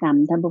นุญาตน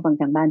ำท่านผู้ฟัง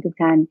ทางบ้านทุก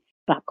ท่าน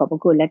กราบขอบพร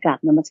ะคุณและกราบ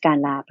นมัสการ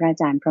ลาพระอา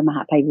จารย์พระมห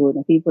าไพบูลย์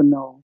อภิปุโน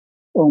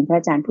องค์พระ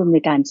อาจารย์ผู้อำน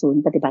วยการศูน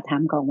ย์ปฏิบัติธรร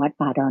มของวัด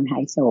ป่าดอนไห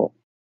โศก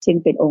ซึ่ง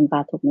เป็นองค์ป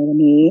าฐกในวัน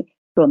นี้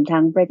รวมทั้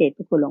งพระเดชพ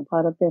ระคุณหลวงพ่อ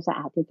ดร.สะอ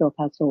าดทิโตภ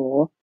าโส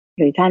ห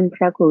รือท่านพ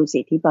ระครูสิ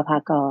ทธิประภา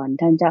กร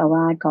ท่านเจ้าอาว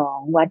าสของ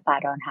วัดป่า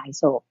ดอนไห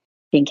โศก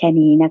เพียงแค่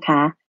นี้นะค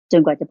ะจ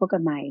นกว่าจะพบกั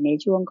นใหม่ใน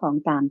ช่วงของ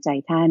ตามใจ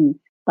ท่าน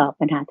ตอบ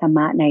ปัญหาธรรม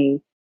ะใน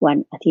วัน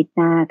อาทิตย์ห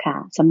น้าค่ะ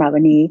สำหรับวั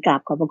นนี้กรา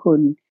บขอบพระคุ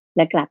ณแล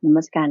ะกราบน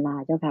มัสการลา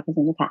เจ้าค่ะพระอาจ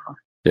ารย์เจ้าค่ะ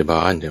เดี๋ยวบ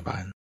า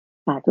น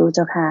สาธุเ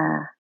จ้าค่ะ